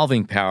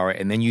resolving power,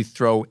 and then you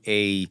throw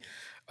either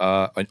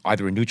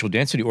a neutral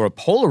density or a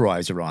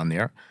polarizer on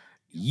there,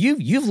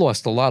 you've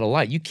lost a lot of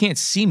light. You can't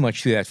see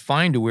much through that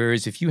finder,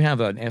 whereas if you have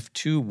an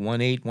f2,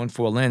 1.8,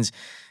 1.4 lens,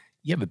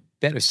 you have a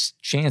better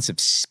chance of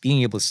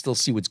being able to still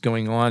see what's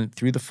going on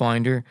through the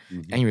finder,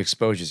 and your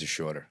exposures are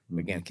shorter.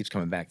 Again, it keeps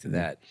coming back to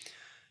that.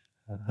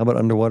 How about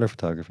underwater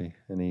photography?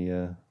 Any,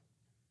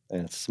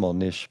 it's a small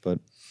niche, but...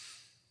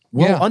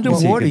 Well,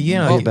 underwater,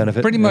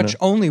 pretty much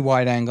only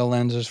wide-angle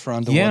lenses for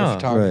underwater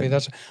photography.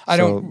 Right. I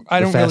don't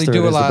really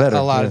do a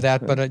lot of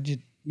that, but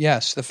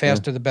yes, the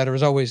faster the better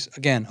is always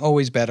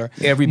better.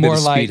 Every bit of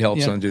speed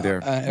helps under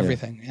there.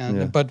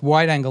 Everything, but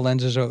wide-angle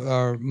lenses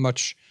are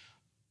much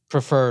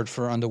preferred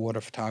for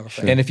underwater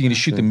photography. And if you're going to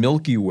shoot the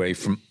Milky Way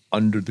from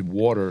under the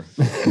water,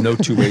 no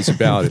two ways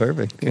about it.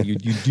 Perfect.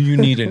 You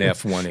need an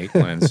f1.8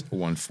 lens,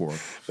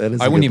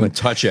 1.4. I wouldn't even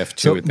touch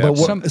f2 at that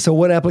point. So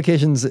what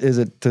applications is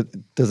it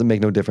does it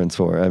make no difference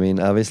for? I mean,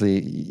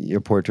 obviously, your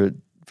portrait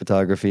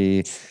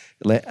photography,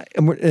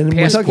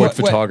 passport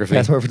photography.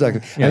 Passport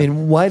photography. Yeah. I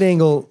mean, wide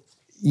angle,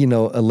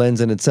 a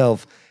lens in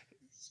itself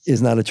is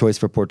not a choice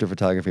for portrait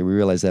photography. We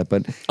realize that,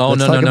 but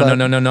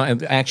no.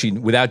 Actually,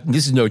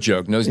 this is no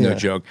joke. No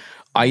joke.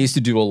 I used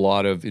to do a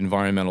lot of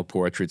environmental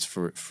portraits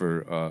for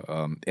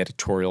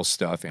editorial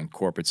stuff and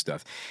corporate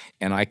stuff,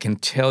 and I can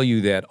tell you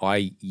that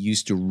I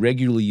used to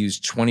regularly use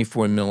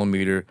 24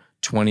 millimeter,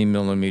 20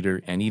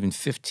 millimeter, and even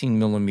 15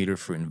 millimeter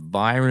for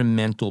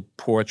environmental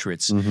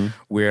portraits,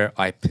 where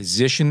I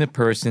position the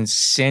person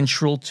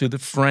central to the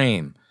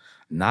frame,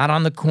 not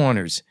on the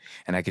corners,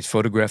 and I could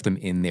photograph them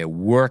in their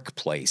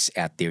workplace,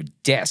 at their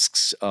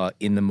desks,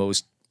 in the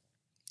most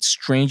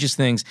strangest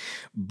things.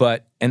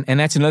 But and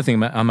that's another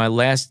thing. On my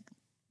last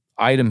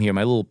item here,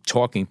 my little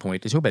talking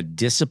point, to talk about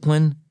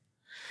discipline,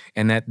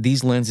 and that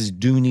these lenses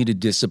do need a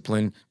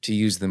discipline to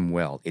use them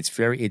well.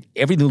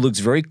 Everything looks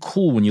very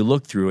cool when you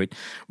look through it,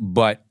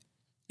 but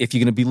if you're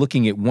going to be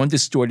looking at one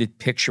distorted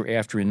picture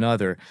after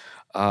another,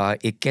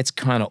 it gets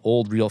kind of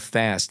old real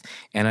fast.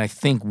 And I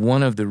think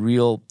one of the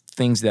real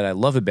things that I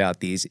love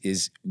about these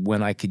is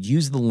when I could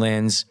use the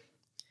lens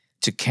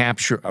to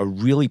capture a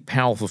really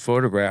powerful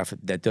photograph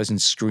that doesn't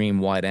scream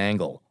wide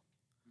angle.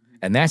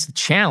 And that's the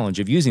challenge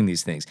of using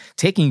these things.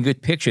 Taking a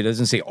good picture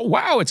doesn't say, oh,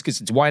 wow, it's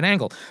because it's wide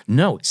angle.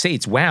 No, say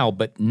it's wow,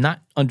 but not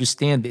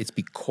understand that it's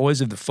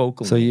because of the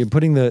focal length. You're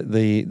putting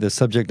the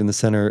subject in the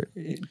center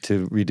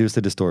to reduce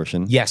the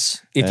distortion.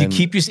 Yes. If you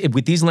keep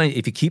with these lenses,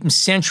 if you keep them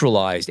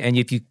centralized, and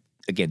if you,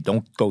 again,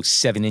 don't go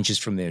 7 inches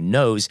from their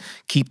nose,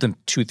 keep them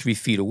 2-3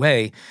 feet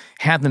away,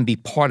 have them be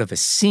part of a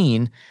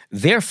scene,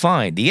 they're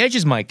fine. The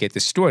edges might get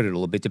distorted a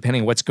little bit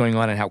depending on what's going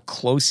on and how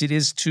close it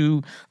is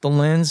to the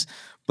lens,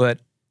 but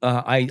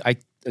I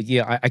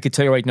could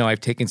tell you right now,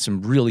 I've taken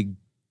some really,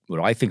 what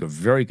I think are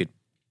very good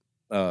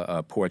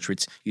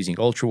portraits using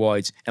ultra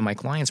wides, and my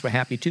clients were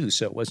happy too.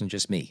 So it wasn't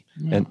just me.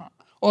 Yeah. And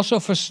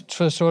also for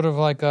sort of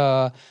like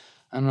I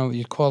don't know what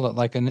you call it,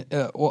 like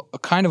a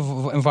kind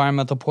of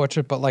environmental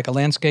portrait, but like a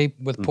landscape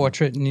with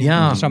portrait, and you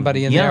put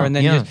somebody in there, and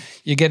then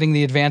you're getting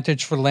the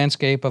advantage for the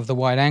landscape of the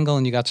wide angle,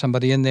 and you got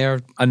somebody in there.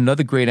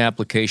 Another great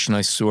application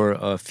I saw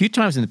a few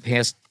times in the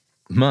past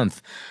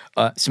month,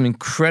 some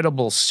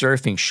incredible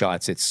surfing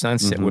shots at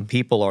sunset where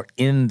people are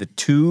in the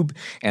tube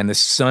and the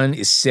sun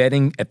is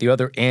setting at the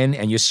other end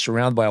and you're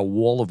surrounded by a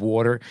wall of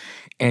water,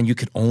 and you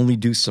could only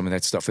do some of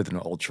that stuff with an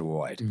ultra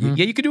wide.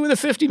 Yeah, you could do it with a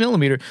 50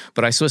 millimeter,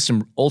 but I saw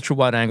some ultra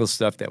wide angle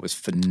stuff that was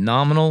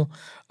phenomenal.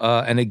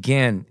 And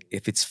again,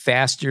 if it's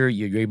faster,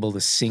 you're able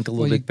to sync a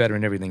little bit better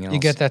and everything else.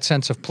 You get that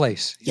sense of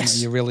place. Yes.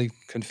 You really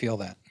can feel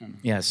that.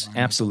 Yes,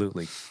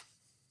 absolutely.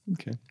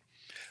 Okay.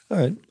 All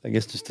right. I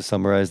guess just to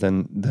summarize,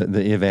 then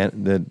the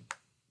event that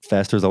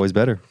faster is always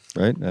better,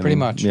 right? Pretty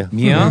much. Yeah.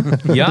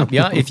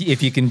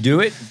 If you can do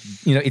it,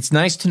 it's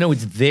nice to know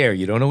it's there.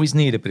 You don't always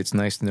need it, but it's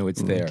nice to know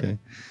it's there.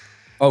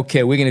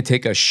 Okay, we're going to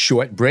take a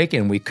short break,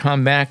 and we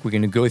come back. We're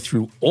going to go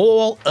through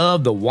all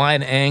of the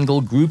wide angle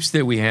groups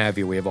that we have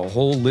here. We have a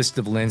whole list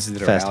of lenses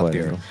that are out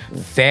there.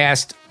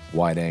 Fast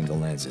wide angle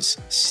lenses.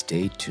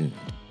 Stay tuned.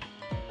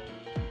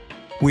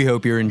 We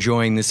hope you're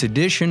enjoying this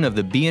edition of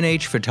the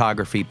B&H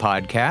Photography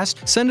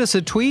Podcast. Send us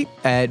a tweet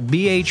at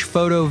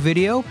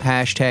BHPhotoVideo,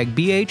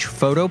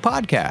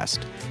 #BHPhotoPodcast.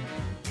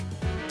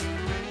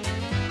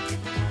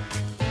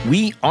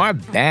 We are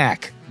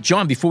back.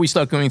 John, before we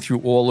start going through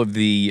all of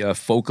the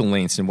focal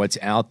lengths and what's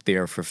out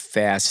there for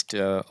fast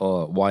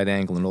wide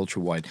angle and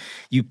ultra wide,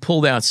 you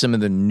pulled out some of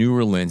the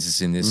newer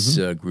lenses in this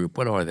group.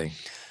 What are they?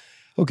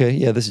 Okay,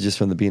 yeah, this is just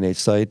from the B&H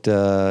site.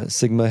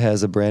 Sigma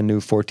has a brand new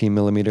 14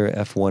 millimeter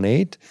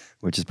f1.8,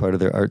 which is part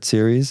of their art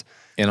series.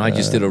 And I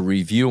just did a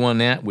review on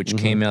that, which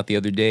came out the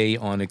other day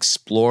on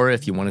Explorer.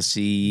 If you want to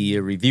see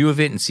a review of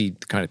it and see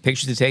the kind of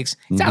pictures it takes,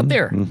 it's out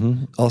there.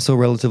 Also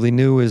relatively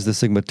new is the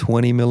Sigma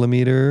 20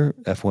 millimeter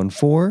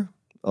f1.4,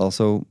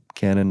 also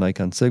Canon,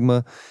 Nikon,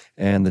 Sigma,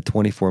 and the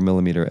 24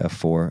 millimeter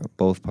f4,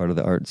 both part of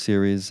the art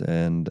series.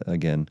 And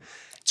again,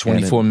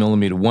 24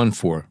 millimeter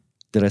 1.4.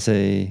 Did I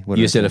say what?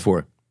 You said a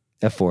 4.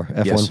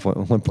 F4, Yes.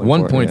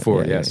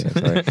 1.4. yes.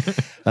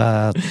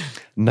 Sorry.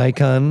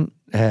 Nikon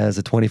has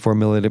a 24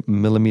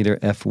 millimeter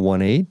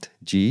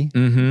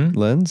f1.8G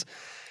lens.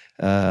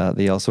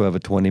 They also have a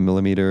 20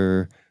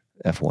 millimeter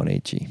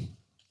f1.8G.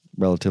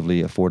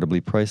 Relatively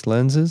affordably priced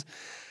lenses.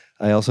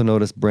 I also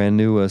noticed not brand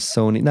new, but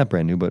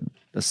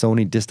a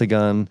Sony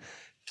Distagon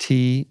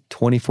T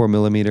 24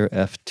 millimeter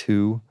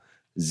f2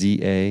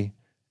 ZA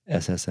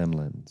SSM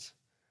lens.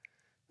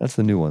 That's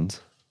the new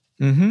ones.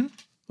 Mm-hmm.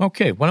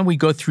 Okay, why don't we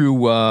go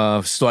through,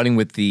 starting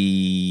with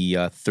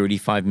the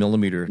 35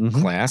 millimeter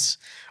class,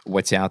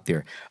 what's out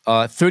there.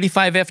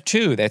 35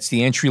 f2, that's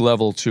the entry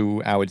level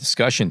to our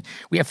discussion.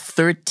 We have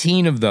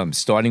 13 of them,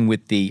 starting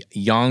with the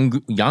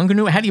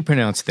Yongnuo. How do you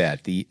pronounce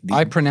that?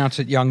 I pronounce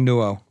it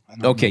Yongnuo.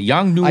 Okay,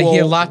 Yongnuo. I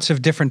hear lots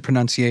of different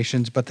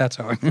pronunciations, but that's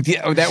how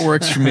Yeah, that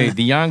works for me.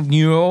 The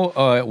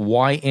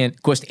Yongnuo YN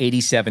cost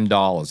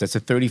 $87. That's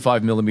a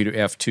 35 millimeter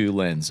f2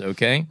 lens,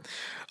 okay?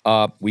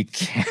 We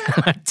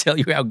cannot tell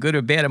you how good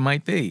or bad it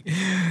might be.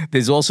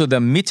 There's also the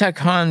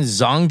Mitakan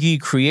Zongi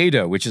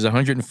Creator, which is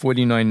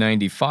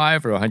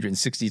 $149.95 or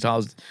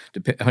 $160,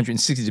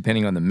 $160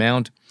 depending on the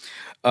mount.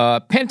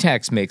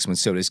 Pentax makes one,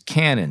 so does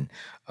Canon.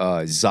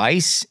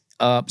 Zeiss.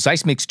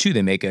 Zeiss makes two.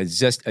 They make a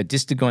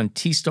Distagon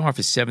T-Star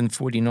for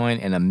 $749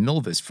 and a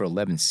Milvus for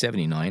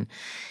 $1179.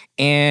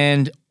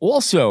 And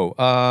also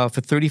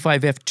for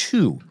 35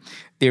 f2,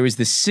 there is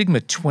the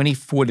Sigma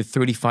 24 to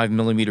 35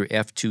 millimeter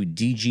f2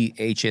 DG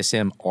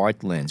HSM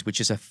art lens, which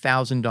is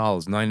 $1,000,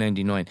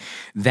 $999.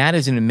 That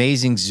is an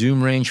amazing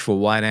zoom range for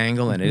wide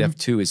angle, and at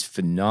f2 is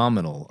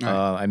phenomenal.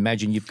 I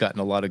imagine you've gotten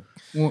a lot of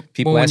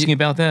people asking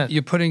about that.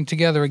 You're putting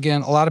together,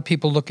 again, a lot of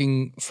people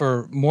looking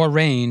for more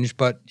range,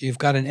 but you've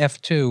got an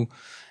f2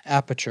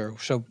 aperture,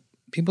 so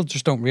people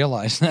just don't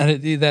realize that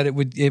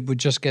it would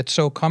just get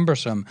so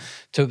cumbersome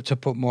to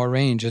put more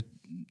range.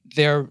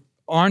 There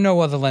are no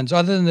other lenses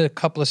other than the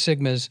couple of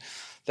Sigmas,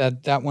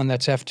 that one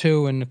that's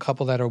f2 and a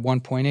couple that are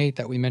 1.8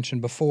 that we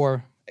mentioned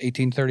before,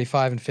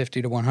 1835 and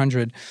 50 to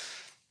 100.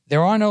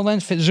 There are no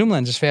zoom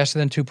lenses faster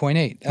than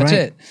 2.8. That's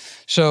it.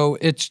 So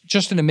it's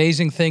just an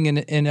amazing thing in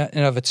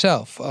and of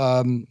itself.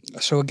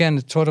 So again,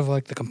 it's sort of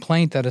like the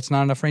complaint that it's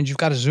not enough range. You've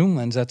got a zoom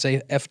lens that's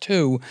a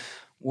f2.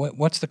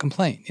 What's the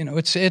complaint?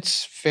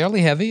 It's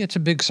fairly heavy. It's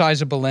a big,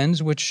 sizable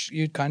lens, which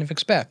you'd kind of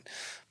expect.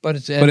 But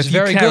it's a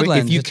very good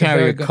lens. If you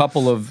carry a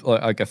couple of,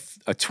 like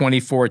a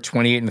 24,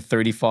 28, and a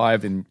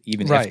 35, and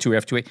even f2,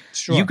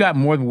 f2.8, you got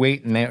more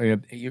weight,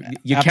 and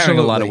you're carrying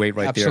a lot of weight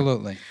there.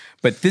 Absolutely.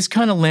 But this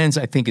kind of lens,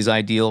 I think, is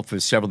ideal for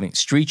several things.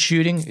 Street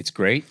shooting, it's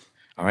great.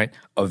 All right.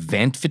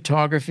 Event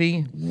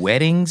photography,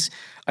 weddings.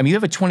 I mean, you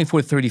have a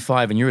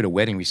 24-35 and you're at a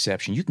wedding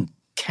reception, you can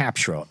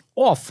capture an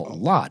awful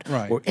lot.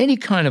 Right. Or any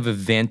kind of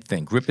event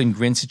thing, grip and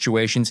grin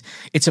situations.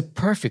 It's a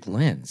perfect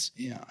lens.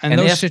 Yeah. And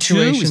those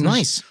situations is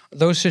nice.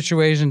 Those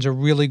situations are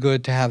really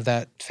good to have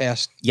that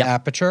fast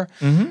aperture.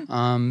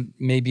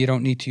 Maybe you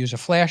don't need to use a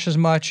flash as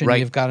much, and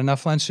you've got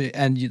enough lens.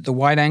 And the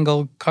wide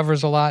angle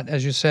covers a lot,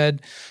 as you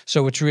said.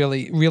 So it's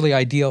really, really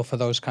ideal for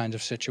those kinds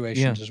of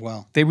situations as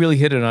well. They really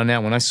hit it on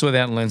that. When I saw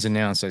that lens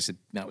announced, I said,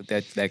 no,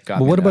 that got me.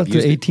 But what about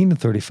the 18 to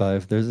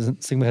 35?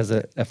 Sigma has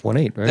a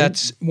f1.8, right?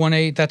 That's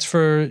 1.8. That's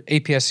for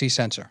APS-C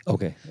sensor.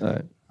 Okay. All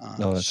right.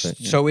 That's right.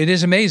 So it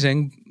is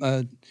amazing.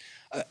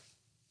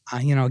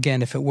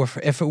 Again, if it were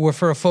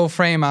for a full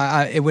frame,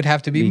 it would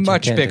have to be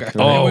much bigger. Right?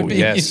 Oh, it would be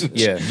yes,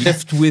 huge.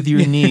 Lift with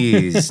your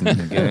knees.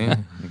 Okay.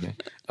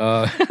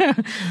 All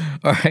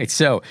right.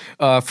 So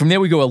from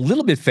there we go a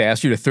little bit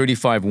faster to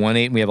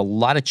 35-1.8, and we have a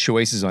lot of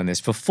choices on this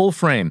for full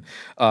frame.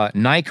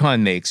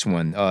 Nikon makes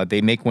one.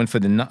 They make one for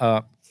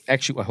the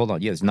hold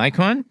on. Yeah, there's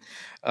Nikon.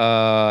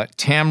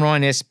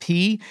 Tamron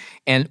SP,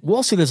 and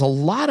also there's a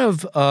lot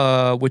of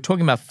we're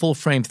talking about full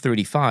frame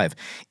 35.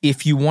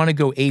 If you want to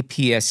go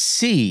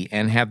APS-C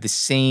and have the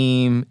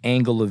same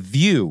angle of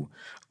view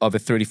of a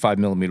 35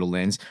 millimeter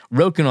lens,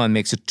 Rokinon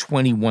makes a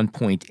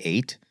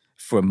 21.8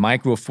 for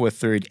micro four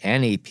third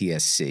and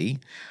APS-C.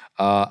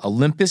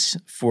 Olympus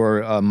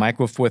for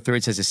micro four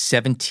thirds has a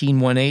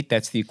 17.18.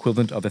 That's the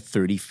equivalent of a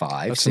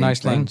 35. That's a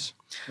nice lens.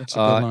 That's a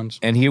good lens.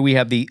 And here we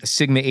have the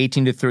Sigma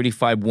 18 to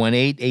 35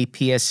 1.8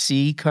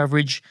 APS-C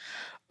coverage.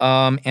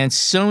 And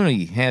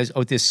Sony has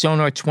this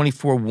Sonar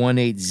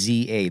 24-1.8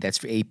 ZA. That's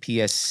for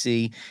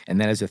APS-C, and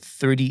that is a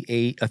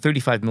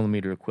 35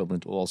 millimeter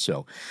equivalent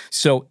also.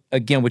 So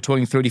again, we're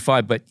talking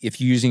 35, but if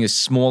you're using a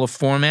smaller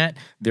format,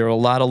 there are a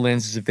lot of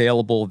lenses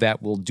available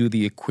that will do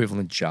the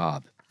equivalent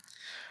job.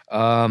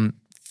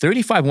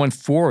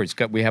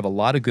 35-1.4, we have a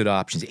lot of good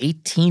options,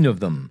 18 of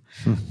them.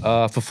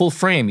 For full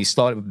frame, you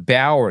start with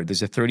Bauer.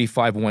 There's a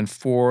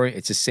 35-1.4.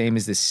 It's the same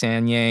as the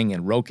Sanyang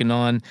and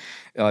Rokinon.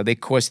 They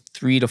cost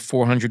 $300 to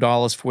 $400,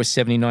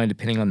 $479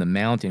 depending on the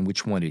mount and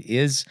which one it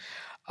is.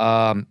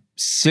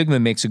 Sigma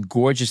makes a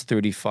gorgeous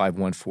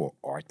 35-1.4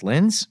 art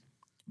lens.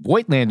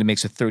 Voigtlander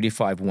makes a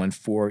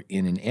 35-1.4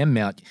 in an M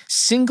mount,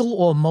 single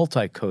or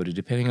multi-coated,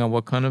 depending on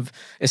what kind of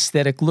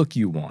aesthetic look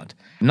you want.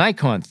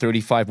 Nikon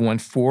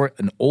 35-1.4,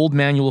 an old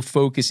manual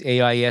focus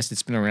AIS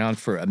that's been around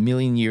for a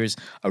million years,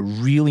 a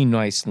really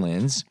nice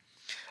lens.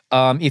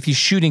 If you're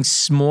shooting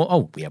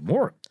small, we have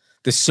more.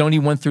 The Sony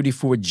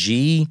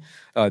 134G,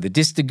 the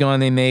Distagon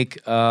they make.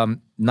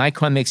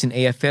 Nikon makes an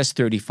AFS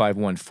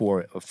 3514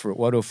 for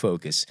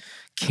autofocus.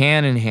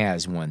 Canon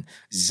has one.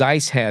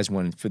 Zeiss has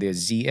one for their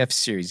ZF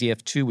series,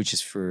 ZF2, which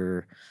is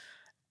for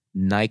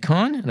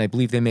Nikon, and I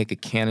believe they make a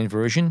Canon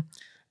version.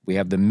 We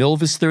have the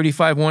Milvus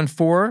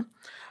 3514.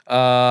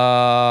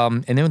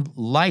 And then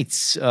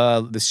lights,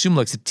 the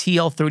Sumlux, the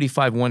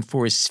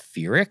TL3514 is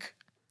spheric.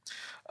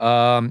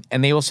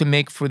 And they also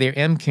make for their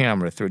M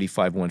camera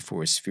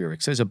 3514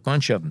 spheric. So there's a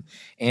bunch of them.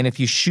 And if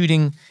you're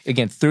shooting,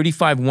 again,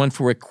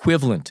 3514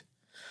 equivalent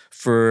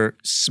for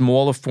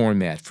smaller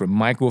format, for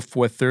micro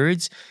four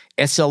thirds,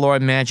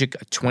 SLR Magic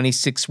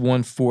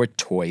 2614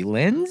 toy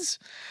lens.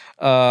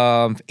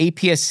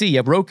 APS-C,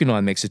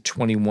 Rokinon makes a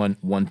 21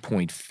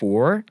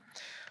 1.4.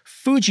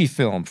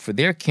 Fujifilm, for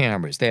their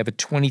cameras, they have a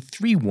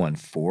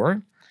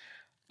 2314.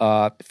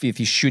 If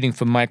you're shooting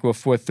for micro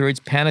four thirds,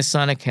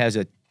 Panasonic has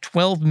a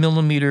 12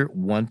 millimeter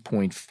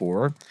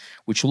 1.4,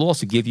 which will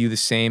also give you the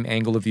same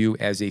angle of view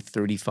as a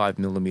 35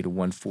 millimeter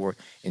 1.4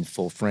 in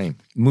full frame.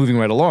 Moving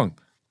right along,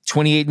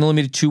 28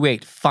 millimeter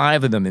 2.8,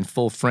 5 of them in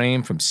full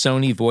frame from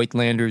Sony,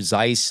 Voigtlander,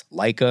 Zeiss,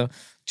 Leica,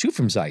 2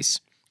 from Zeiss.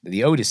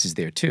 The Otis is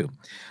there too.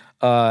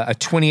 A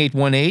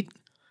 28-1.8,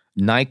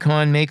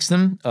 Nikon makes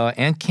them,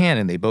 and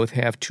Canon. They both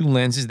have 2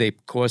 lenses. They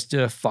cost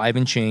 $5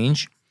 and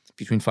change,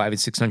 between $500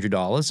 and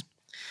 $600.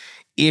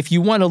 If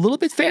you want a little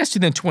bit faster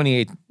than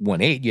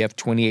 28-1.8, you have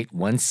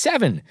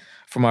 28-1.7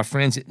 from our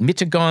friends at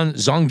Mitagon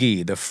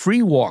Zongi, the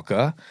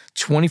Freewalker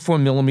 24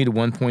 millimeter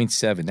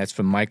 1.7. That's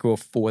for micro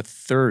four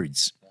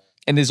thirds.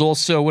 And there's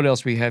also, what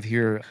else we have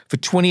here? For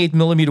 28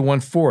 millimeter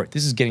 1.4,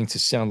 this is getting to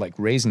sound like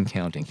raisin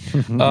counting.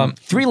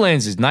 3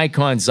 lenses,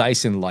 Nikon,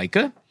 Zeiss, and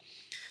Leica.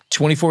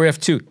 24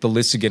 f2. The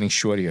lists are getting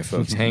shorter here,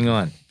 folks. Hang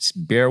on. Just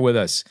bear with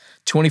us.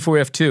 24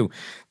 f2.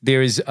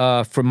 There's,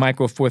 for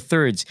micro four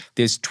thirds,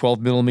 there's 12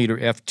 millimeter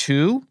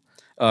f2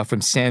 from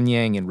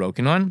Samyang and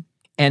Rokinon.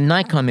 And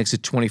Nikon makes a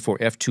 24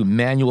 f2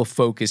 manual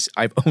focus.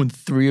 I've owned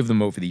 3 of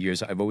them over the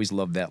years. I've always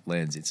loved that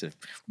lens. It's a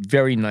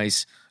very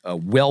nice,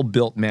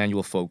 well-built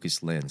manual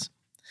focus lens.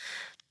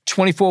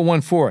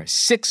 24-1.4,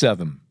 6 of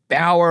them.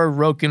 Bauer,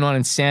 Rokinon,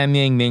 and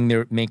Samyang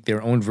make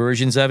their own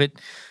versions of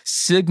it.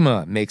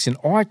 Sigma makes an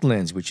art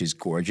lens, which is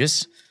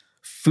gorgeous.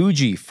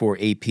 Fuji for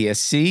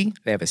APS-C,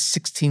 they have a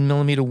 16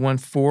 millimeter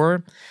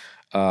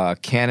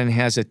 1.4. Canon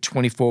has a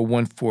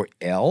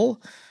 24-1.4L.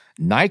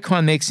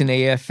 Nikon makes an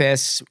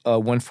AFS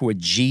 1.4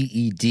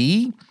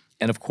 GED.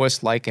 And of course,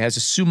 Leica has a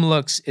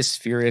Sumlux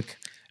aspheric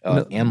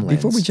M lens.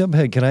 Before we jump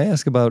ahead, can I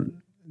ask about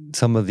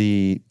some of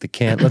the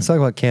Canon? Let's talk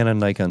about Canon and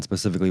Nikon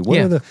specifically. What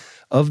are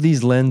of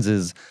these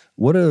lenses,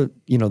 what are, the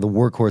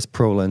workhorse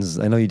pro lenses?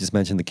 I know you just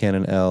mentioned the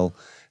Canon L,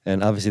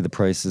 and obviously the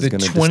price is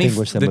going to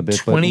distinguish them a bit,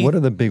 but what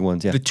are the big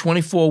ones? Yeah. The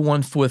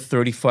 24-1.4,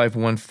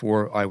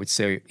 35-1.4, I would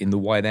say, in the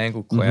wide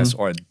angle class,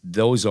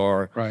 those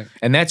are, right.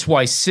 And that's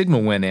why Sigma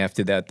went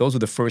after that. Those were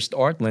the first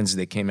art lenses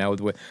they came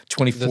out with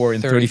 24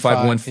 and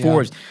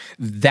 35-1.4s.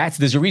 Yeah.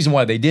 There's a reason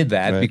why they did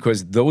that,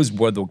 because those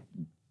were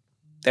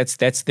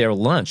that's their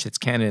lunch. It's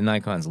Canon and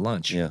Nikon's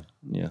lunch. Yeah.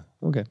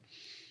 Okay.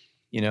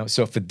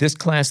 So for this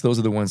class, those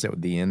are the ones that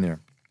would be in there.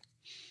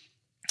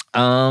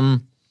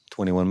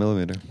 21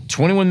 millimeter.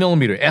 21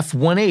 millimeter,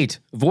 f1.8,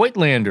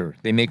 Voigtlander.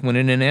 They make one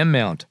in an M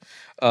mount.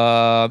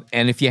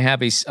 And if you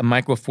have a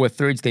micro four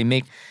thirds, they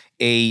make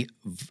a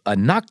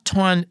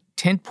Nocton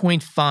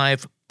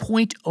 10.5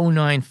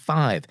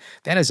 0.095.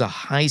 That is a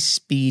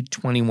high-speed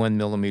 21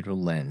 millimeter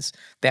lens.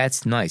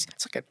 That's nice.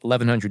 It's like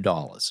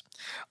 $1,100.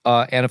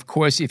 And of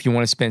course, if you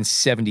want to spend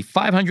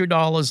 $7,500,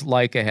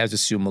 Leica has a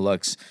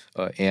Sumlux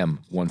M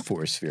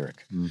 1.4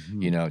 spheric.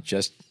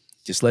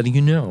 Just letting you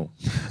know.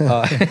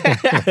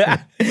 It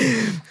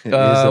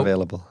is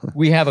available.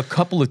 We have a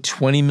couple of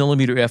 20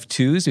 millimeter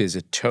f2s. There's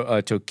a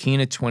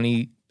Tokina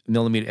 20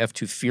 millimeter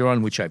f2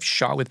 Furon, which I've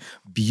shot with.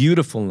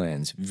 Beautiful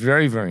lens.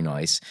 Very, very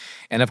nice.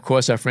 And of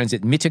course, our friends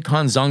at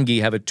Mitagon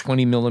Zongi have a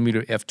 20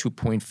 millimeter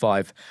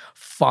f2.5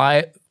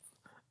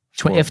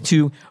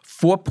 f2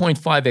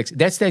 4.5x.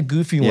 That's that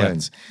goofy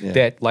lens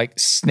that like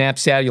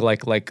snaps at you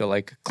like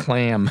a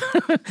clam.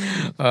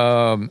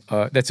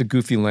 That's a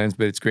goofy lens,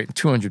 but it's great.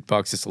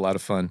 $200. It's a lot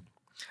of fun.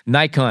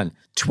 Nikon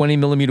 20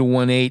 millimeter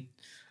 1.8,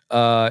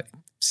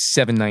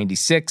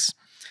 $796.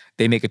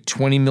 They make a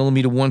 20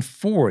 millimeter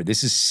 1.4.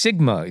 This is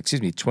Sigma.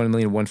 20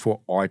 millimeter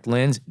 1.4 art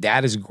lens.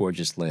 That is a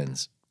gorgeous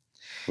lens.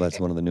 Well, that's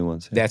one of the new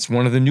ones. That's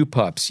one of the new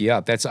pups.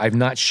 Yeah, I've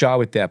not shot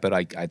with that, but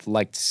I'd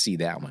like to see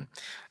that one.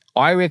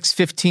 IREX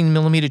 15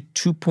 millimeter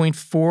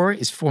 2.4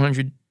 is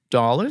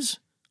 $400.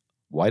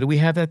 Why do we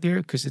have that there?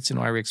 Because it's an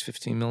IREX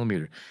 15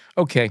 millimeter.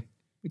 Okay,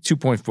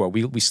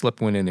 2.4. We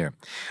slipped one in there.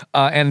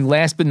 And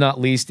last but not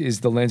least is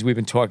the lens we've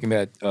been talking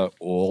about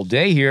all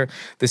day here.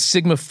 The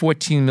Sigma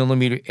 14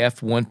 millimeter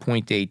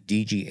f1.8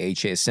 DG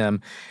HSM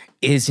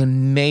is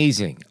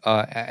amazing.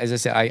 As I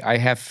said, I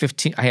have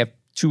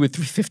 2 or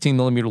 3 15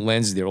 millimeter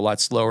lenses. They're a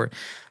lot slower.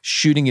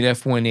 Shooting at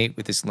f1.8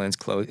 with this lens,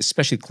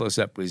 especially close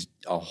up, was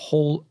a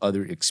whole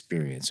other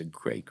experience. A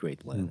great,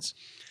 great lens.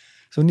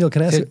 So Neil,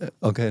 can I ask?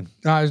 Okay.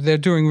 They're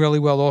doing really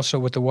well also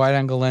with the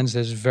wide-angle lens.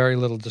 There's very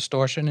little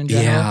distortion in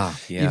general.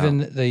 Yeah. Even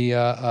the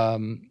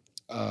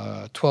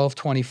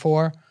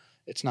 12-24,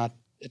 it's not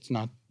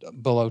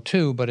below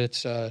 2, but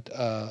it's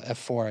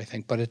f4, I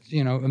think. But it's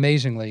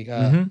amazingly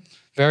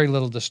very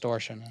little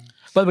distortion.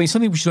 By the way,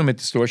 something we should know about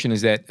distortion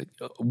is that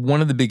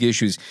one of the big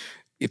issues.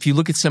 If you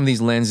look at some of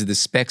these lenses, the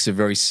specs are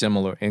very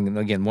similar. And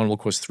again, one will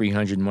cost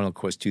 $300 and one will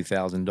cost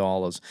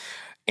 $2,000.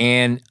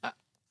 And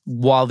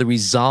while the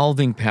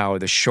resolving power,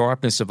 the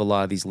sharpness of a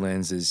lot of these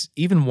lenses,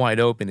 even wide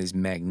open, is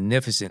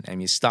magnificent,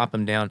 and you stop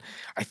them down,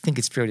 I think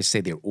it's fair to say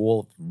they're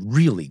all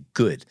really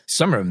good.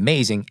 Some are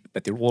amazing,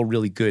 but they're all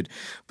really good.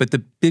 But the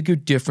bigger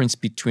difference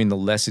between the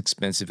less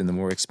expensive and the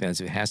more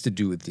expensive has to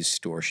do with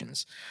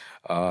distortions.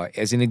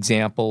 As an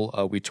example,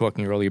 we were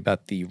talking earlier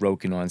about the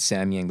Rokinon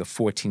Samyang, the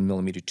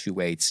 14mm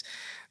 2.8s.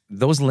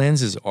 Those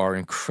lenses are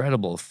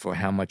incredible for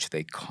how much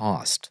they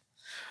cost.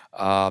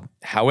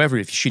 However,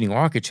 if you're shooting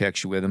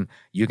architecture with them,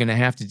 you're going to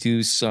have to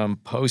do some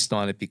post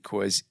on it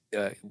because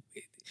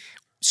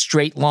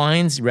straight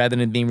lines, rather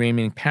than being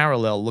remaining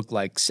parallel, look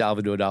like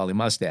Salvador Dali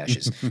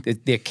mustaches.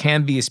 There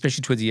can be,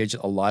 especially towards the edge,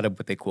 a lot of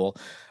what they call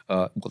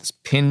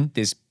pin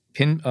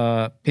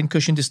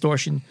cushion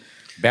distortion,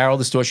 barrel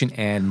distortion,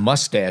 and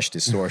mustache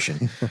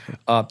distortion.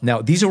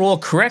 Now, these are all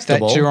correctable.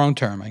 That's your own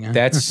term, I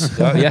guess.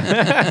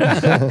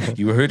 That's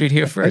you heard it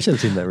here first. I should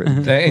have seen that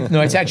written.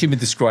 No, it's actually been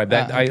described.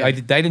 Okay. I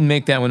didn't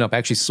make that one up. I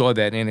actually saw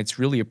that, and it's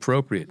really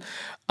appropriate.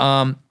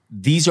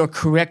 These are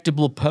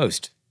correctable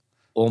post,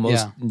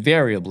 almost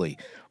invariably.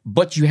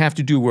 But you have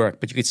to do work.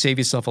 But you could save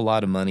yourself a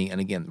lot of money. And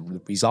again,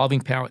 the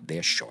resolving power,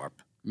 they're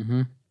sharp.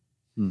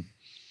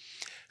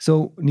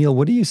 So, Neil,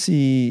 what do you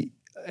see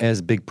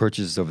as big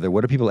purchases over there?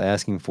 What are people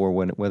asking for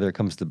whether it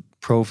comes to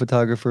pro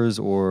photographers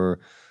or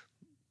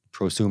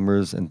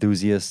prosumers,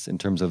 enthusiasts, in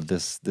terms of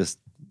this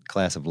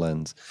class of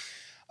lens?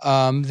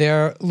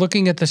 They're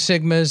looking at the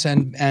Sigmas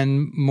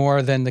and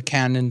more than the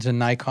Canons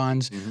and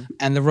Nikons,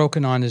 and the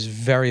Rokinon is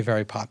very,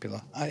 very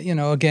popular.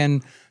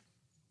 Again,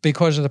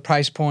 because of the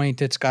price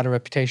point, it's got a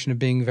reputation of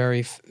being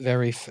very,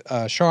 very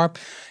sharp,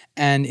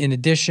 and in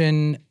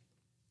addition,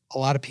 a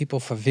lot of people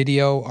for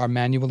video are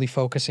manually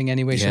focusing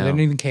anyway, so they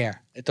don't even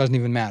care. It doesn't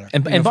even matter.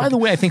 And by the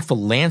way, I think for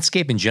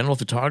landscape and general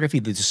photography,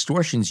 the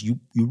distortions, you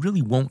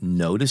really won't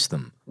notice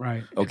them.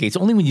 Right. Okay, it's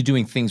only when you're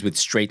doing things with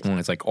straight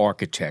lines like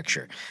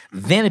architecture.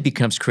 Then it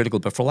becomes critical.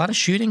 But for a lot of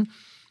shooting,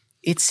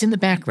 it's in the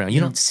background. You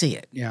don't see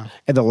it. Yeah.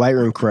 And the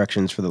Lightroom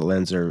corrections for the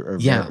lens are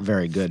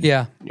very good.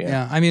 Yeah.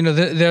 I mean,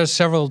 there's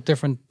several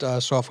different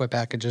software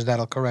packages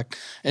that'll correct.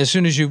 As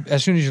soon as you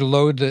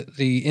load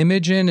the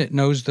image in, it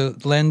knows the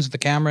lens, the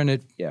camera, and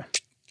it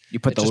you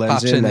put the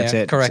lens in, that's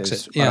it. Corrects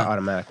it. Yeah.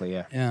 Automatically.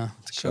 Yeah.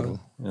 So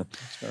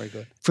it's very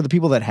good. For the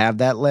people that have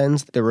that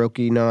lens, the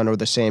Rokinon or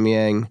the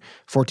Samyang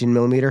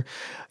 14mm,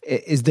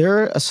 is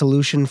there a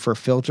solution for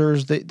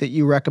filters that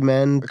you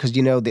recommend? Because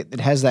it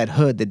has that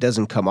hood that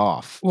doesn't come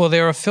off. Well,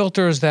 there are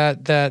filters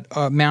that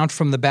mount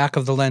from the back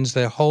of the lens,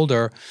 the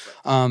holder,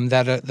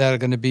 that are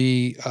going to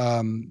be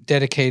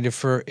dedicated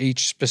for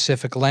each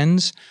specific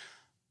lens.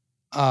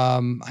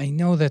 I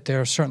know that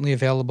they're certainly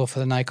available for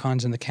the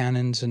Nikons and the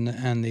Canons and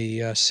the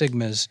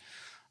Sigmas.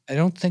 I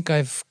don't think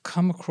I've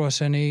come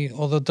across any,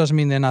 although it doesn't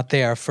mean they're not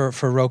there for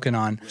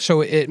Rokinon.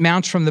 So it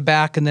mounts from the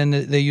back, and then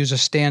they use a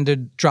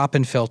standard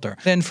drop-in filter.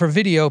 Then for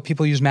video,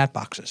 people use matte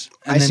boxes.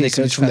 And I then see, they so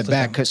can it's from the filter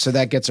back, them. so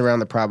that gets around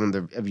the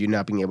problem of you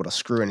not being able to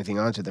screw anything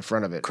onto the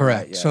front of it.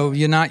 Correct. Right? So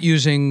you're not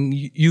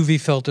using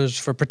UV filters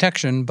for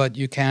protection, but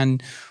you can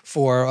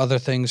for other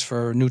things,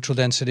 for neutral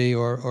density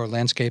or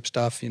landscape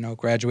stuff,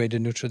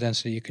 graduated neutral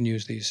density, you can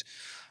use these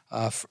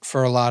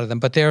for a lot of them.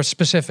 But they're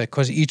specific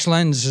because each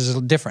lens is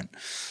different.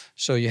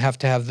 So you have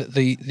to have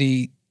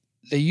they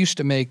used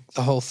to make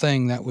the whole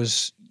thing that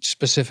was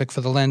specific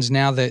for the lens.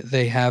 Now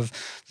they have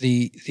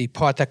the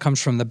part that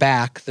comes from the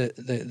back,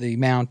 the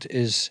mount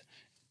is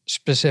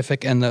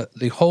specific, and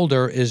the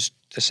holder is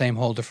the same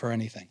holder for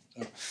anything,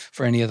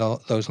 for any of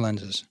those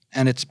lenses.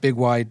 And it's big,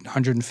 wide,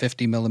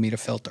 150mm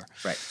filter.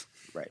 Right.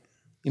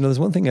 There's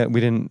one thing that we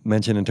didn't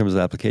mention in terms of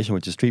application,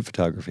 which is street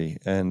photography.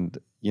 And,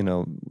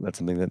 that's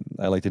something that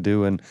I like to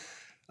do. And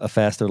a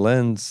faster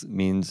lens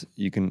means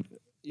you can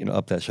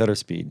up that shutter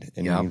speed,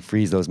 and you can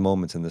freeze those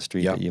moments in the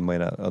street that you might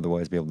not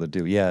otherwise be able to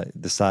do. Yeah,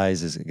 the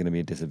size is going to be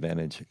a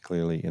disadvantage,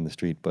 clearly, in the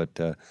street, but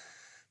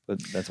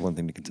that's one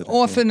thing to consider.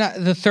 Often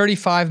the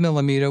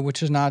 35mm,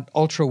 which is not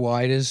ultra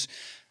wide, is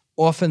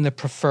often the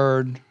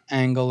preferred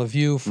angle of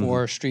view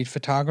for street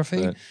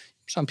photography. Right.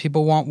 Some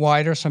people want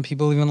wider. Some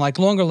people even like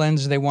longer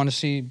lenses. They want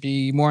to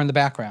be more in the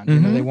background.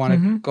 They want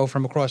to go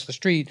from across the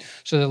street,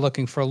 so they're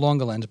looking for a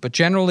longer lens. But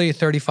generally,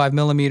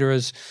 35mm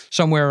is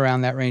somewhere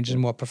around that range is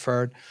more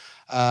preferred.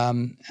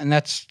 And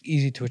that's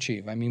easy to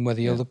achieve. I mean,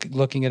 whether you're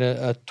looking at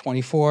a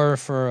 24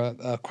 for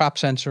a crop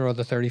sensor or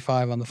the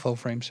 35 on the full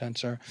frame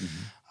sensor.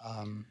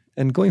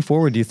 And going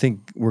forward, do you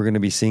think we're going to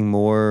be seeing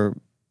more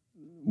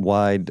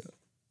wide,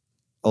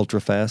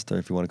 ultra fast, or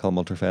if you want to call them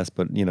ultra fast,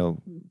 but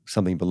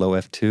something below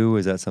f2?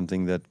 Is that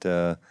something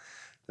that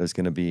there's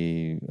going to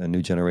be a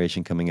new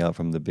generation coming out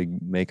from the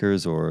big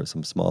makers or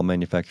some small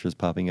manufacturers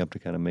popping up to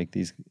kind of make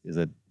these? Is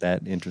it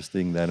that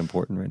interesting, that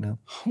important right now?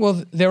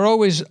 Well, they're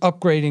always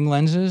upgrading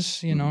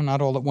lenses,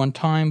 not all at one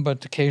time,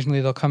 but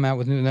occasionally they'll come out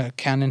with new.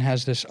 Canon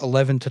has this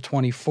 11 to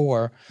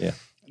 24. Yeah.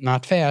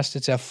 Not fast,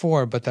 it's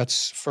f4, but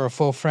that's for a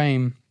full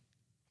frame.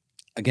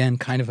 Again,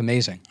 kind of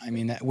amazing. I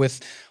mean,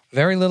 with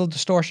very little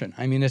distortion.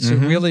 I mean, it's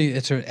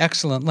it's an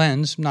excellent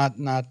lens, not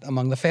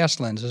among the fast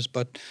lenses,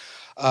 but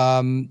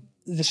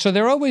so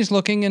they're always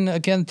looking, and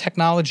again,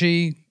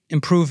 technology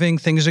improving,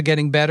 things are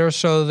getting better,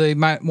 so they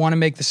might want to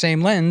make the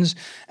same lens,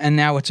 and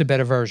now it's a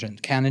better version.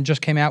 Canon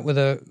just came out with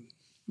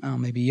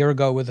maybe a year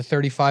ago with a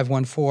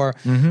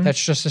 35-1.4.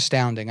 That's just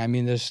astounding. I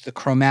mean, the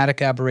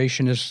chromatic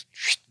aberration is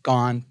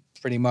gone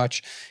pretty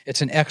much.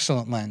 It's an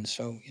excellent lens.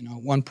 So,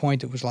 at one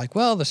point it was like,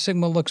 well, the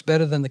Sigma looks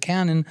better than the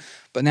Canon,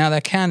 but now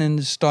that Canon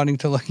is starting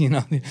to look,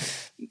 Well,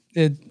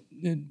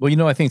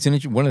 I think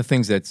it's one of the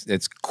things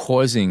that's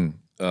causing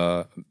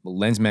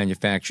lens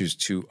manufacturers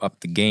to up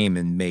the game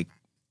and make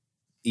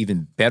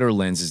even better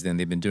lenses than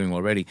they've been doing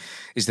already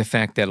is the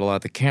fact that a lot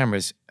of the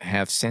cameras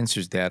have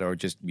sensors that are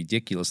just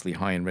ridiculously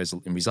high in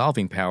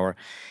resolving power,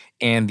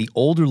 and the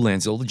older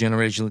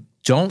generation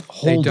don't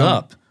hold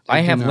up.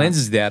 I have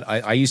lenses that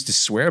I used to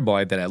swear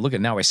by that I look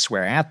at now, I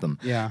swear at them.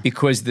 Yeah.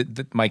 Because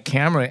my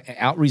camera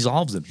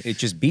out-resolves them. It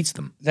just beats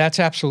them. That's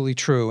absolutely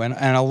true. And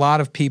a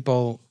lot of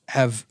people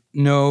have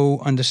no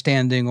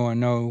understanding or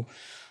no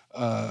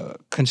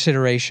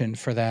consideration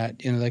for that.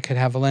 They could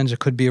have a lens. It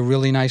could be a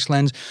really nice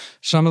lens.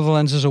 Some of the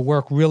lenses will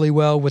work really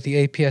well with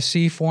the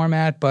APS-C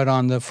format, but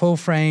on the full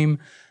frame,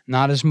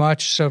 not as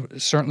much. So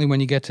certainly when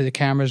you get to the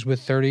cameras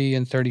with 30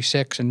 and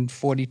 36 and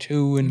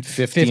 42 and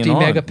 50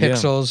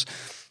 megapixels,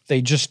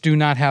 they just do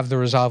not have the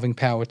resolving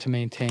power to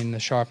maintain the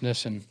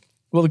sharpness and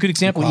well, a good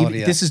example,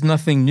 this is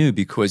nothing new,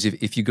 because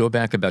if you go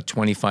back about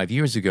 25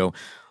 years ago,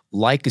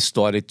 Leica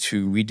started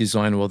to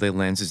redesign all their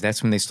lenses.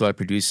 That's when they started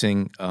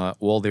producing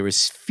all their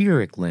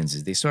spheric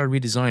lenses. They started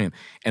redesigning them.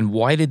 And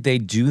why did they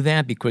do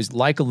that? Because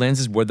Leica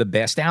lenses were the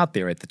best out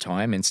there at the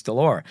time and still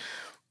are.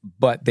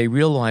 But they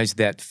realized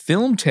that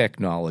film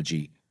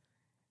technology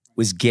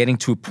was getting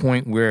to a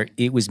point where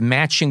it was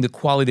matching the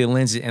quality of the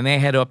lenses, and they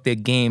had up their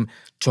game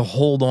to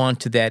hold on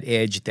to that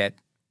edge that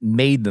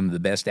made them the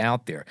best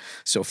out there.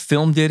 So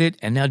film did it,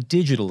 and now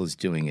digital is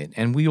doing it.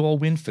 And we all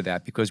win for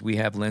that because we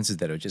have lenses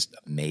that are just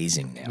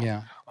amazing now.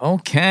 Yeah.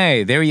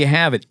 Okay, there you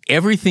have it.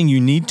 Everything you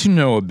need to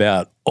know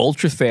about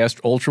ultra-fast,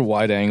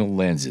 ultra-wide-angle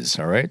lenses,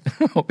 all right?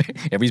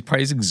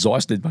 Everybody's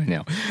exhausted by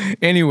now.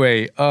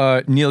 Anyway,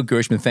 Neil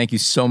Gershman, thank you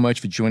so much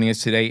for joining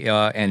us today.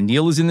 And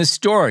Neil is in the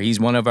store. He's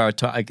one of our,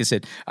 like I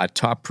said, our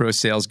top pro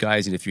sales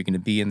guys. And if you're going to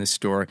be in the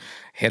store,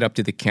 head up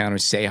to the counter,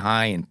 say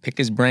hi, and pick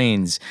his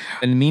brains.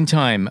 In the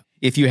meantime,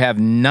 if you have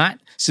not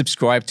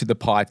subscribed to the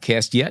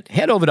podcast yet,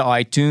 head over to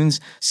iTunes,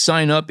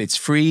 sign up. It's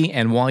free.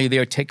 And while you're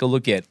there, take a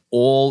look at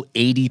all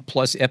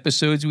 80-plus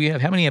episodes we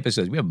have. How many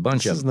episodes? We have a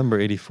bunch of them. This is number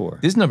 84.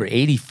 This is number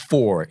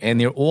 84. And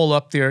they're all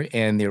up there,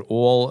 and they're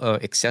all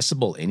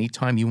accessible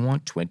anytime you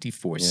want,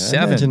 24/7.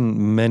 I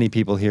imagine many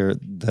people here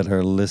that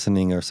are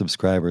listening are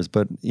subscribers,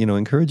 but,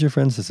 encourage your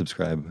friends to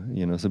subscribe.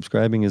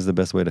 Subscribing is the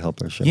best way to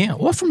help our show. Yeah,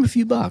 offer them a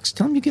few bucks.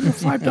 Tell them you give them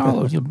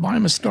 $5. You'll buy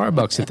them a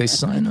Starbucks if they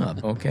sign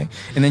up, okay?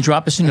 And then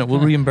drop us a note.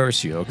 We'll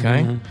reimburse you,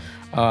 okay?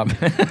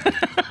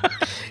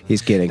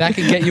 He's kidding. That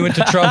can get you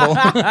into trouble.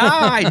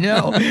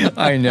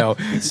 I know.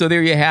 So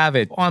there you have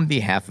it. On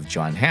behalf of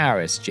John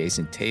Harris,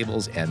 Jason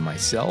Tables, and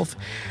myself,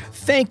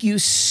 thank you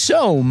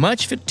so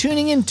much for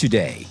tuning in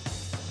today.